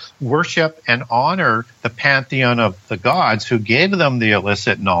to worship and honor the pantheon of the gods who gave them the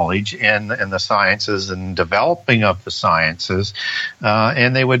illicit knowledge and the sciences and developing of the sciences,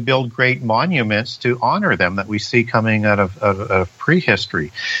 and they would build great monuments to honor them that we see coming out of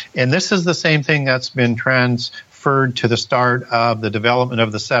prehistory. And this is the same thing that's been transferred to the start of the development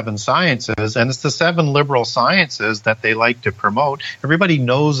of the seven sciences, and it's the seven liberal sciences that they like to promote. Everybody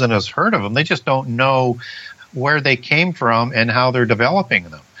knows and has heard of them. They just don't know where they came from and how they're developing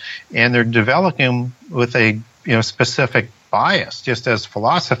them. And they're developing them with a specific bias, just as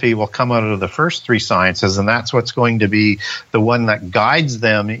philosophy will come out of the first three sciences, and that's what's going to be the one that guides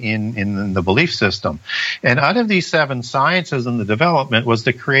them in the belief system. And out of these seven sciences in the development was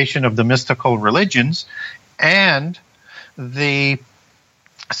the creation of the mystical religions and the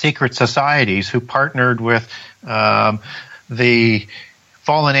secret societies, who partnered with the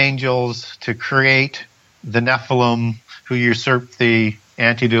fallen angels to create the Nephilim, who usurped the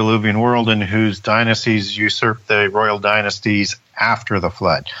antediluvian world and whose dynasties usurped the royal dynasties after the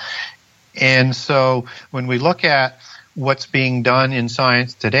flood. And so when we look at what's being done in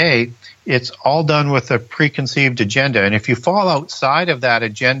science today, it's all done with a preconceived agenda. And if you fall outside of that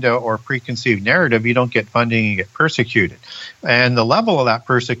agenda or preconceived narrative, you don't get funding, you get persecuted. And the level of that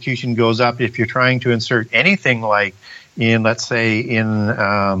persecution goes up if you're trying to insert anything like in, let's say, in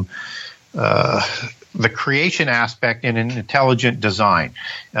the creation aspect in an intelligent design.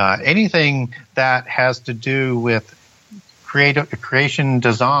 Anything that has to do with creation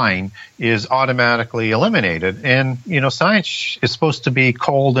design is automatically eliminated. And, science is supposed to be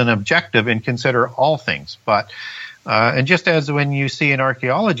cold and objective and consider all things. But, and just as when you see in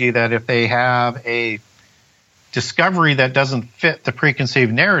archaeology that if they have a discovery that doesn't fit the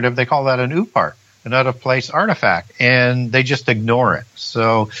preconceived narrative, they call that an oopart, an out-of-place artifact, and they just ignore it.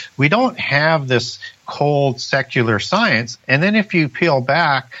 So we don't have this cold secular science. And then if you peel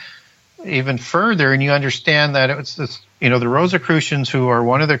back even further, and you understand that it's this, the Rosicrucians, who are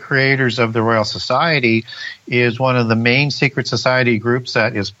one of the creators of the Royal Society, is one of the main secret society groups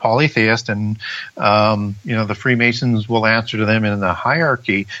that is polytheist, and the Freemasons will answer to them in the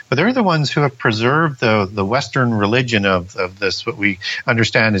hierarchy. But they're the ones who have preserved the Western religion of this, what we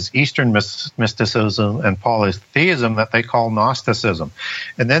understand as Eastern mysticism and polytheism, that they call Gnosticism.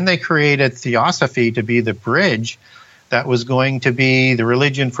 And then they created Theosophy to be the bridge that was going to be the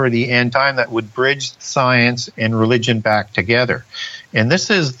religion for the end time, that would bridge science and religion back together. And this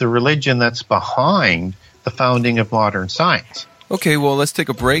is the religion that's behind the founding of modern science. Okay, well, let's take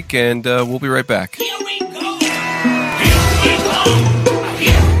a break, and we'll be right back. Here we go. Here we go.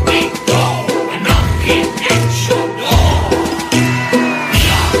 Here we go. Knocking at your door.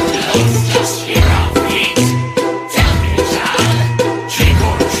 The others just hear our feet. Tell me, child, trick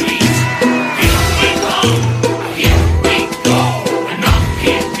or treat. Here we go. Here we go.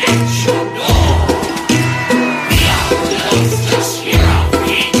 Knocking at your door. The others just hear our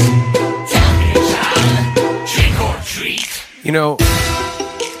feet. Tell me, child, trick or treat.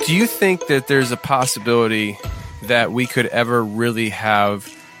 Do you think that there's a possibility that we could ever really have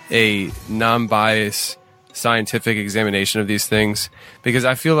a non-biased scientific examination of these things? Because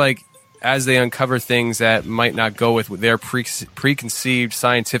I feel like as they uncover things that might not go with their preconceived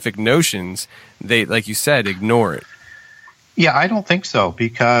scientific notions, they, like you said, ignore it. Yeah, I don't think so,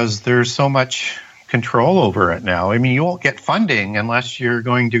 because there's so much control over it now. I mean, you won't get funding unless you're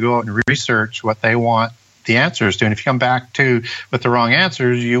going to go out and research what they want the answers to. And if you come back with the wrong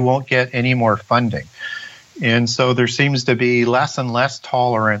answers, you won't get any more funding. And so there seems to be less and less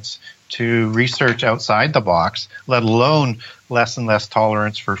tolerance to research outside the box, let alone less and less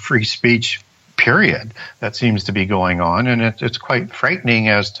tolerance for free speech, period. That seems to be going on. And it's quite frightening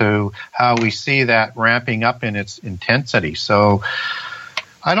as to how we see that ramping up in its intensity. So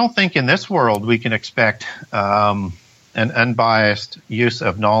I don't think in this world we can expect an unbiased use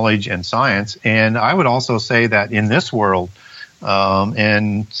of knowledge and science. And I would also say that in this world,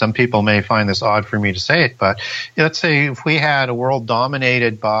 and some people may find this odd for me to say it, but let's say if we had a world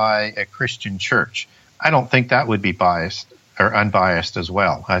dominated by a Christian church, I don't think that would be biased or unbiased as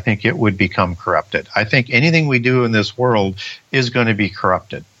well. I think it would become corrupted. I think anything we do in this world is going to be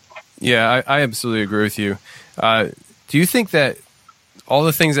corrupted. Yeah, I absolutely agree with you. Do you think that all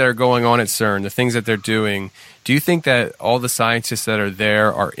the things that are going on at CERN, the things that they're doing, do you think that all the scientists that are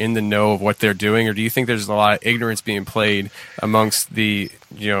there are in the know of what they're doing, or do you think there's a lot of ignorance being played amongst the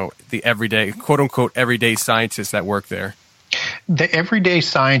everyday, quote unquote, everyday scientists that work there? The everyday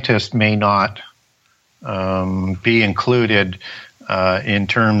scientist may not be included in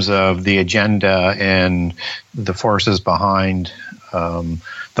terms of the agenda and the forces behind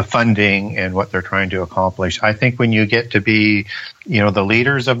the funding and what they're trying to accomplish. I think when you get to be, the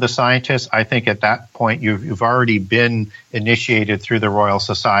leaders of the scientists, I think at that point you've already been initiated through the Royal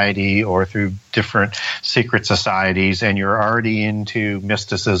Society or through different secret societies, and you're already into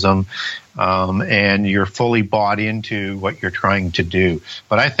mysticism, and you're fully bought into what you're trying to do.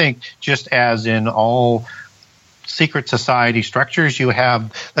 But I think just as in all secret society structures, you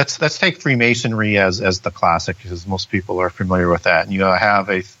have, let's take Freemasonry as the classic, because most people are familiar with that. And you have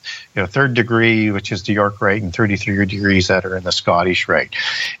a third degree, which is the York Rite, and 33 degrees that are in the Scottish Rite.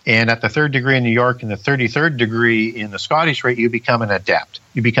 And at the third degree in New York and the 33rd degree in the Scottish Rite, you become an adept.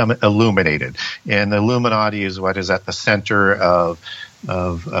 You become illuminated. And the Illuminati is what is at the center of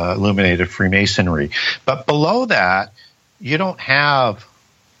illuminated Freemasonry. But below that, you don't have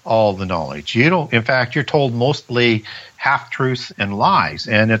all the knowledge. In fact, you're told mostly half-truths and lies,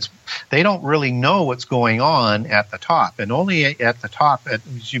 and they don't really know what's going on at the top. And only at the top,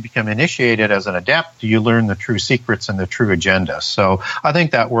 as you become initiated as an adept, do you learn the true secrets and the true agenda. So I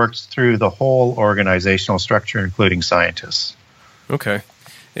think that works through the whole organizational structure, including scientists. Okay.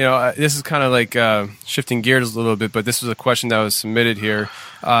 This is kind of like shifting gears a little bit, but this was a question that was submitted here.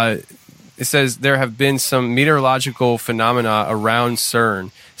 It says there have been some meteorological phenomena around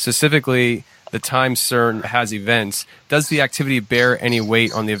CERN, specifically the time CERN has events. Does the activity bear any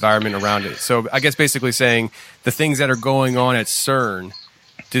weight on the environment around it? So I guess basically saying the things that are going on at CERN,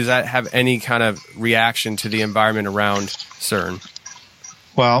 does that have any kind of reaction to the environment around CERN?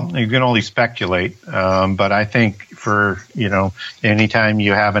 Well, you can only speculate, but I think for, anytime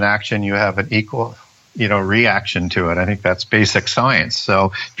you have an action, you have an equal reaction to it. I think that's basic science.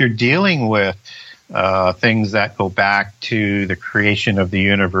 So if you're dealing with things that go back to the creation of the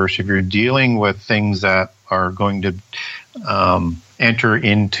universe, if you're dealing with things that are going to enter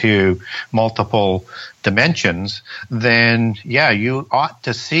into multiple dimensions, then you ought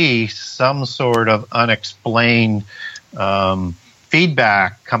to see some sort of unexplained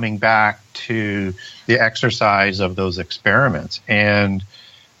feedback coming back to the exercise of those experiments. And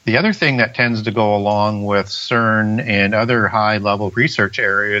the other thing that tends to go along with CERN and other high-level research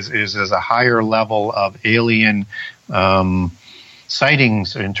areas is a higher level of alien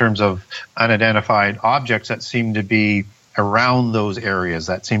sightings in terms of unidentified objects that seem to be around those areas,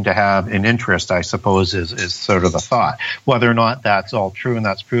 that seem to have an interest, I suppose, is sort of the thought. Whether or not that's all true and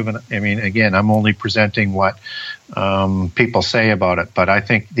that's proven, I mean, again, I'm only presenting what people say about it, but I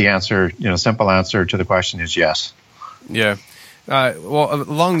think the answer, simple answer to the question is yes. Yeah. Well,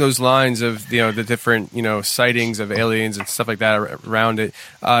 along those lines of the different sightings of aliens and stuff like that around it,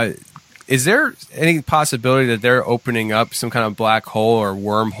 is there any possibility that they're opening up some kind of black hole or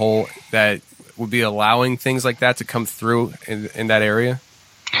wormhole that would be allowing things like that to come through in that area?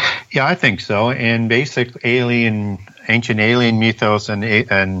 Yeah, I think so. And basic ancient alien mythos and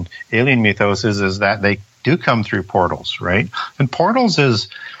alien mythos is that they do come through portals, right? And portals is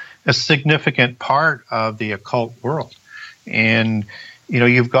a significant part of the occult world. And,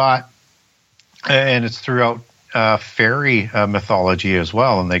 you've got, and it's throughout fairy mythology as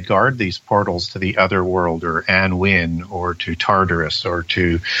well, and they guard these portals to the other world or Anwin or to Tartarus or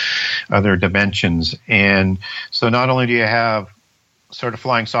to other dimensions. And so not only do you have sort of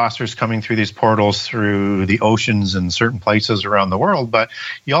flying saucers coming through these portals through the oceans and certain places around the world, but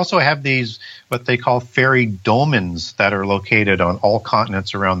you also have these, what they call fairy domens that are located on all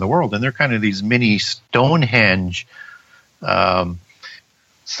continents around the world. And they're kind of these mini Stonehenge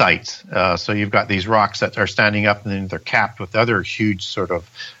sites. So you've got these rocks that are standing up and then they're capped with other huge sort of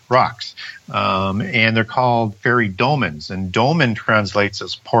rocks. And they're called fairy domens, and domen translates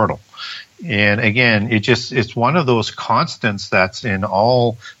as portal. And again, it's one of those constants that's in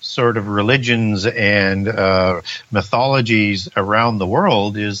all sort of religions and mythologies around the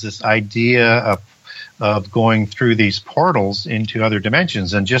world, is this idea of going through these portals into other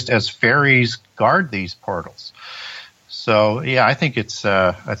dimensions. And just as fairies guard these portals. So yeah, I think it's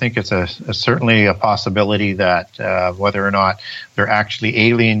certainly a possibility that whether or not they're actually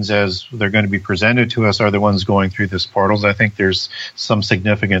aliens as they're going to be presented to us are the ones going through these portals. I think there's some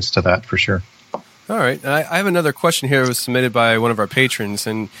significance to that for sure. All right, I have another question here. It was submitted by one of our patrons,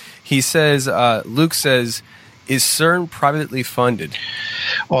 and he says, Luke says, is CERN privately funded?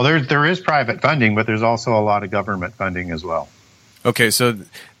 Well, there is private funding, but there's also a lot of government funding as well. Okay, so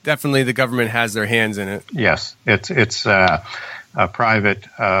definitely the government has their hands in it. Yes, it's a private,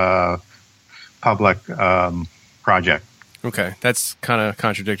 public project. Okay, that's kind of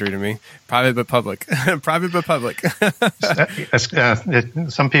contradictory to me. Private but public. Private but public.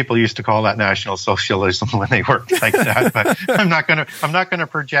 Some people used to call that National Socialism when they worked like that. But I'm not going to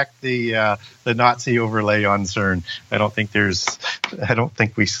project the Nazi overlay on CERN. I don't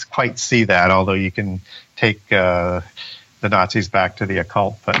think we quite see that. Although you can take the Nazis back to the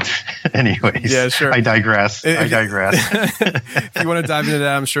occult, but anyways, yeah, sure. I digress. If you want to dive into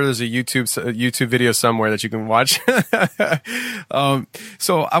that, I'm sure there's a YouTube video somewhere that you can watch.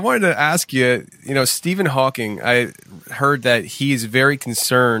 So I wanted to ask you, Stephen Hawking, I heard that he's very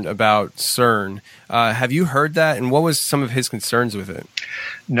concerned about CERN. Have you heard that? And what was some of his concerns with it?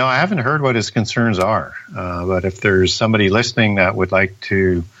 No, I haven't heard what his concerns are. But if there's somebody listening that would like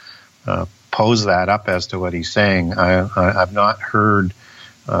to pose that up as to what he's saying, I've not heard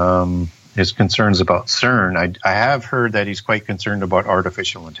his concerns about CERN. I have heard that he's quite concerned about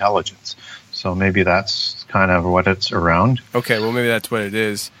artificial intelligence. So maybe that's kind of what it's around. Okay, well, maybe that's what it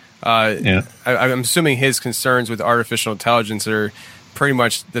is. Yeah. I'm assuming his concerns with artificial intelligence are pretty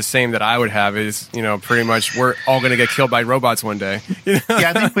much the same that I would have, is, pretty much we're all going to get killed by robots one day. Yeah,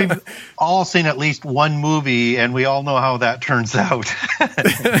 I think we've all seen at least one movie, and we all know how that turns out.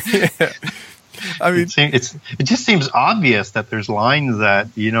 Yeah. I mean, it just seems obvious that there's lines that,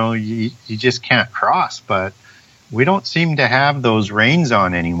 you just can't cross, but we don't seem to have those reins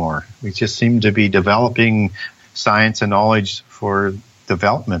on anymore. We just seem to be developing science and knowledge for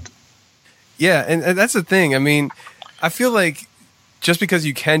development. Yeah, and that's the thing. I mean, I feel like just because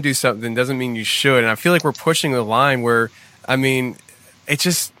you can do something doesn't mean you should. And I feel like we're pushing the line where, I mean, it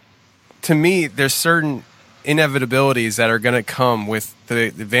just, to me, there's certain inevitabilities that are going to come with the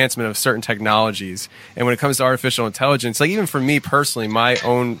advancement of certain technologies. And when it comes to artificial intelligence, like even for me personally, my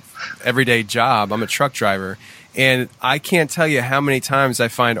own everyday job, I'm a truck driver, and I can't tell you how many times I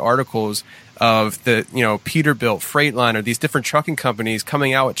find articles of the, Peterbilt, Freightliner, these different trucking companies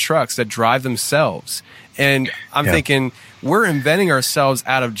coming out with trucks that drive themselves. And I'm thinking, we're inventing ourselves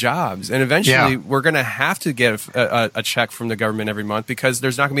out of jobs. And eventually we're going to have to get a check from the government every month because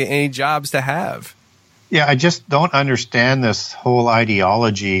there's not going to be any jobs to have. Yeah, I just don't understand this whole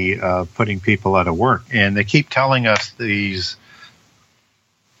ideology of putting people out of work. And they keep telling us these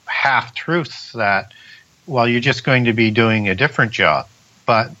half-truths that, well, you're just going to be doing a different job.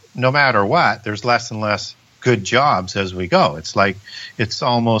 But no matter what, there's less and less good jobs as we go. It's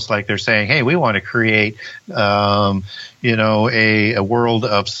almost like they're saying, hey, we want to create, a world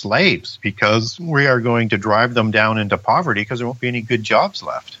of slaves because we are going to drive them down into poverty because there won't be any good jobs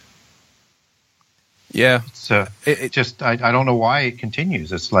left. Yeah. So it just, I don't know why it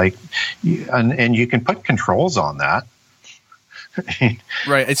continues. It's like, and you can put controls on that.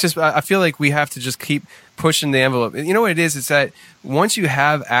 Right. It's just, I feel like we have to just keep pushing the envelope. You know what it is? It's that once you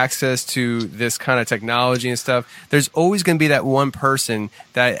have access to this kind of technology and stuff, there's always going to be that one person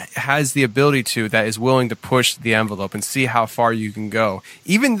that has the ability that is willing to push the envelope and see how far you can go.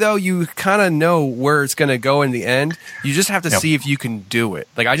 Even though you kind of know where it's going to go in the end, you just have to see if you can do it.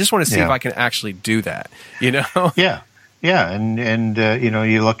 Like, I just want to see if I can actually do that, you know? Yeah. Yeah. And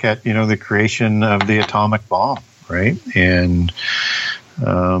you look at, the creation of the atomic bomb. Right. And,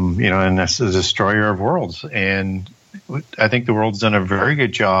 and that's the destroyer of worlds. And I think the world's done a very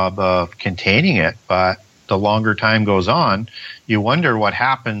good job of containing it. But the longer time goes on, you wonder what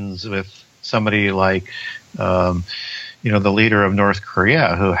happens with somebody like, the leader of North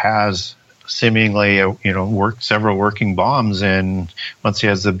Korea, who has seemingly, worked several working bombs. And once he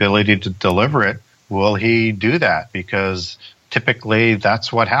has the ability to deliver it, will he do that? Because typically,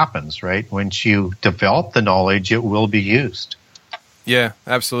 that's what happens, right? Once you develop the knowledge, it will be used. Yeah,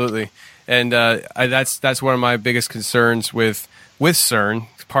 absolutely. And that's one of my biggest concerns with CERN,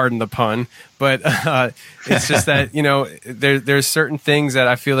 pardon the pun. But it's just that, there's certain things that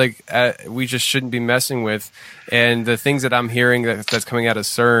I feel like we just shouldn't be messing with. And the things that I'm hearing that's coming out of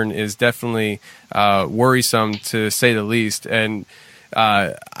CERN is definitely worrisome, to say the least. And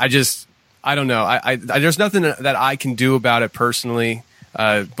I don't know. I there's nothing that I can do about it personally,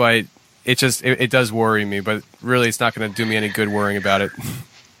 but it does worry me. But really, it's not going to do me any good worrying about it.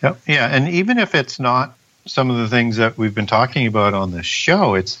 Yep. Yeah, and even if it's not some of the things that we've been talking about on this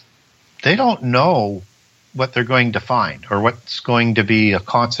show, they don't know what they're going to find or what's going to be a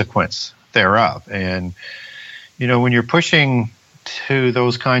consequence thereof. And when you're pushing to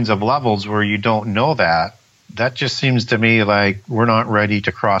those kinds of levels where you don't know that just seems to me like we're not ready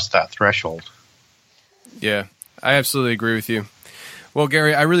to cross that threshold. Yeah, I absolutely agree with you. Well,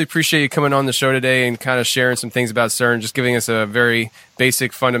 Gary, I really appreciate you coming on the show today and kind of sharing some things about CERN, just giving us a very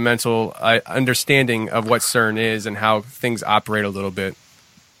basic, fundamental understanding of what CERN is and how things operate a little bit.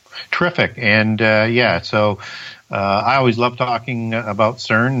 Terrific. And so I always love talking about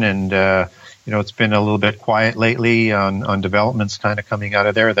CERN, and it's been a little bit quiet lately on developments kind of coming out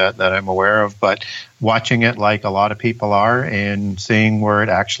of there that I'm aware of, but watching it like a lot of people are and seeing where it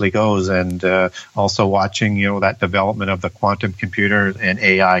actually goes, and also watching, that development of the quantum computer and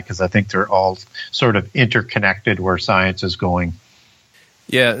AI, because I think they're all sort of interconnected where science is going.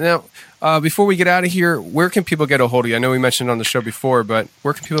 Yeah. Now, before we get out of here, where can people get a hold of you? I know we mentioned on the show before, but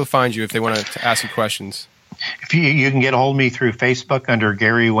where can people find you if they want to ask you questions? If you can get a hold of me through Facebook under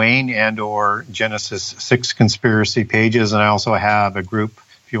Gary Wayne and or Genesis 6 Conspiracy pages, and I also have a group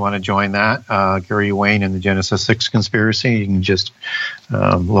if you want to join that, Gary Wayne and the Genesis 6 Conspiracy. You can just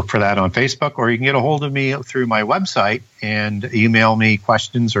look for that on Facebook, or you can get a hold of me through my website and email me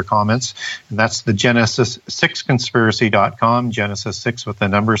questions or comments, and that's the Genesis6conspiracy.com, Genesis 6 with the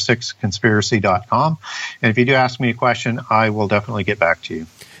number 6 conspiracy.com. And if you do ask me a question, I will definitely get back to you.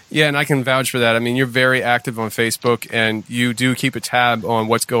 Yeah, and I can vouch for that. I mean, you're very active on Facebook, and you do keep a tab on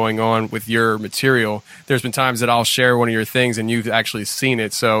what's going on with your material. There's been times that I'll share one of your things, and you've actually seen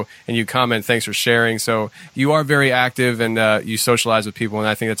it, and you comment, thanks for sharing. So you are very active, and you socialize with people, and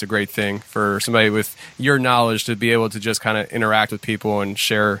I think that's a great thing for somebody with your knowledge to be able to just kind of interact with people and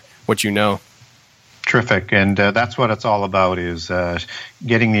share what you know. Terrific, and that's what it's all about, is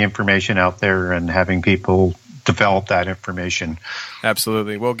getting the information out there and having people develop that information.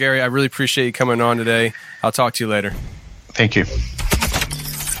 Absolutely. Well, Gary, I really appreciate you coming on today. I'll talk to you later. Thank you.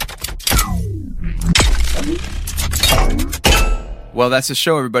 Well, that's the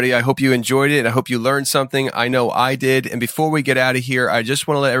show, everybody. I hope you enjoyed it. I hope you learned something. I know I did. And before we get out of here, I just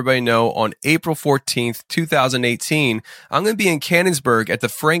want to let everybody know on April 14th, 2018, I'm going to be in Canonsburg at the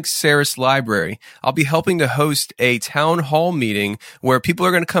Frank Saris Library. I'll be helping to host a town hall meeting where people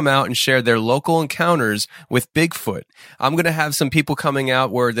are going to come out and share their local encounters with Bigfoot. I'm going to have some people coming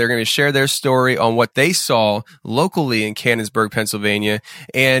out where they're going to share their story on what they saw locally in Canonsburg, Pennsylvania.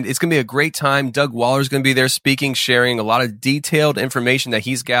 And it's going to be a great time. Doug Waller's going to be there speaking, sharing a lot of detailed the information that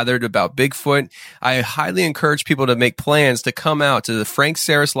he's gathered about Bigfoot. I highly encourage people to make plans to come out to the Frank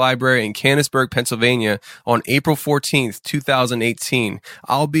Saris Library in Canonsburg, Pennsylvania on April 14th, 2018.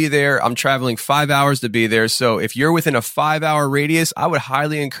 I'll be there. I'm traveling 5 hours to be there. So if you're within a 5-hour radius, I would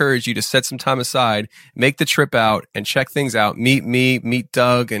highly encourage you to set some time aside, make the trip out and check things out. Meet me, meet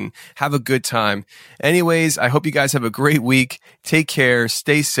Doug, and have a good time. Anyways, I hope you guys have a great week. Take care,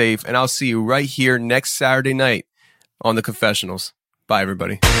 stay safe, and I'll see you right here next Saturday night on The Confessionals. Bye,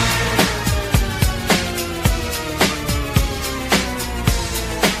 everybody.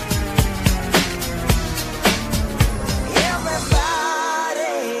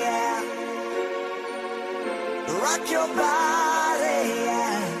 Rock your body,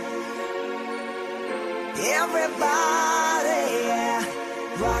 yeah. Everybody, yeah.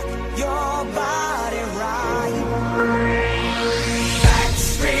 Rock your body right. Back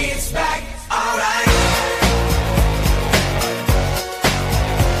streets back, alright.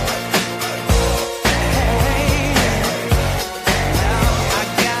 Hey, now I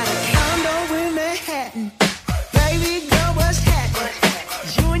got a condo in Manhattan. Baby girl, what's happening?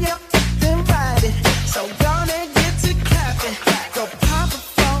 You and your invited, so gonna get to clapping. Go pop a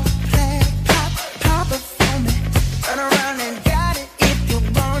phone, play, pop it for me. Turn around and got it if you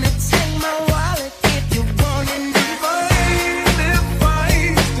want it. Take my wallet if you want it. If I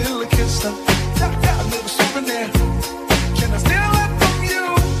ain't still a kisser, got a little souvenir. Can I steal it from you?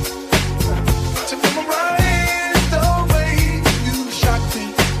 To memorize the way you shock me,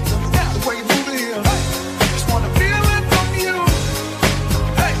 the way you move it. Just wanna feel it from you.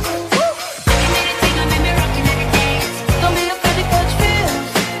 Hey, woo! Give me the thing, I made me rockin' at the dance. Don't be afraid to catch feels.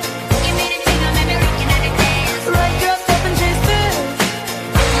 Give me the thing, I made me rockin' at the dance. Right dressed up and chase feels.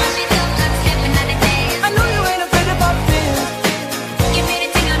 My shit up, I'm stepping at the dance. I know you ain't afraid to pop feels. Give me the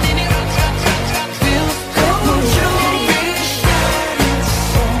thing, I made me rock. Feels good. Won't you be shining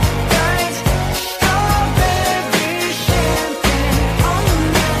so bright? Strawberry champagne on the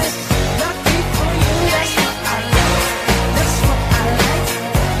night. Lucky for you, that's what I like. That's what I like.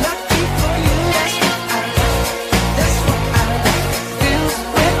 Lucky for you, that's what I like. That's what I like. Feels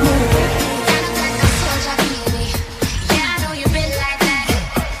with me. Yeah, I know you been like that.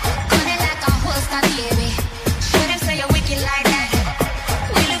 Cut it like a horse, baby. Should have say you're wicked like that.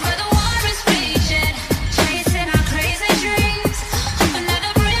 We live where the war is raging, chasing our crazy dreams. Hoping that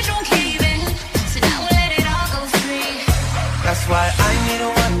the bridge won't cave in, so now we'll let it all go free. That's why I need a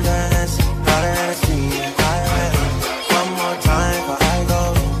one dance, harder than a sea. One more time before I go.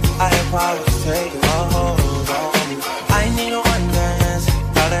 I have power to take a hold on me. I need a one dance,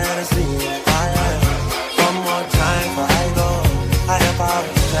 harder than a sea. One more time before I go. I have power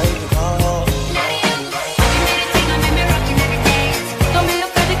to take a hold on me. Give me the thing, I made me rockin' at the dance. Don't be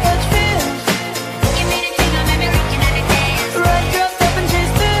afraid to catch feels. Give me the thing, I made me rockin' at the dance. Right dressed up and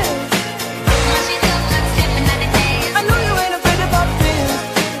chase feels. My shit up, I'm stepping at the dance. I know you ain't afraid to pop feels.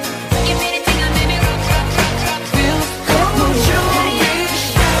 Give me the thing, I made me rock. Feels good. Won't you be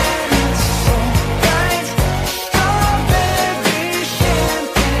shining so bright? Strawberry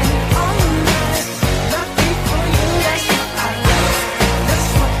champagne on the night. Lucky for you, that's what I like. That's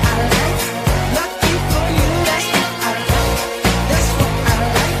what I like. Lucky for you, that's what I like. That's what I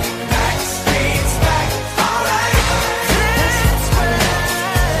like. Back streets back, alright. That's what I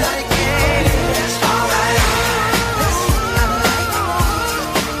like. That's alright. That's what I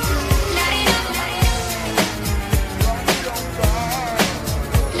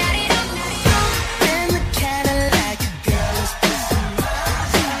in the Cadillac, girl, it's pushing.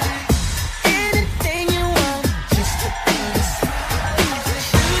 Anything you want, just to put aside.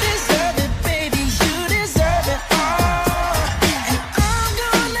 You deserve it, baby, you deserve it all. And I'm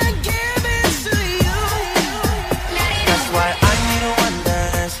gonna give it to you. That's why I need a one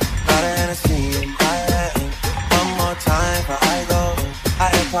dance, harder than a scene. One more time before I go. I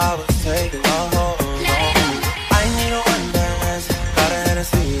have power to take it all.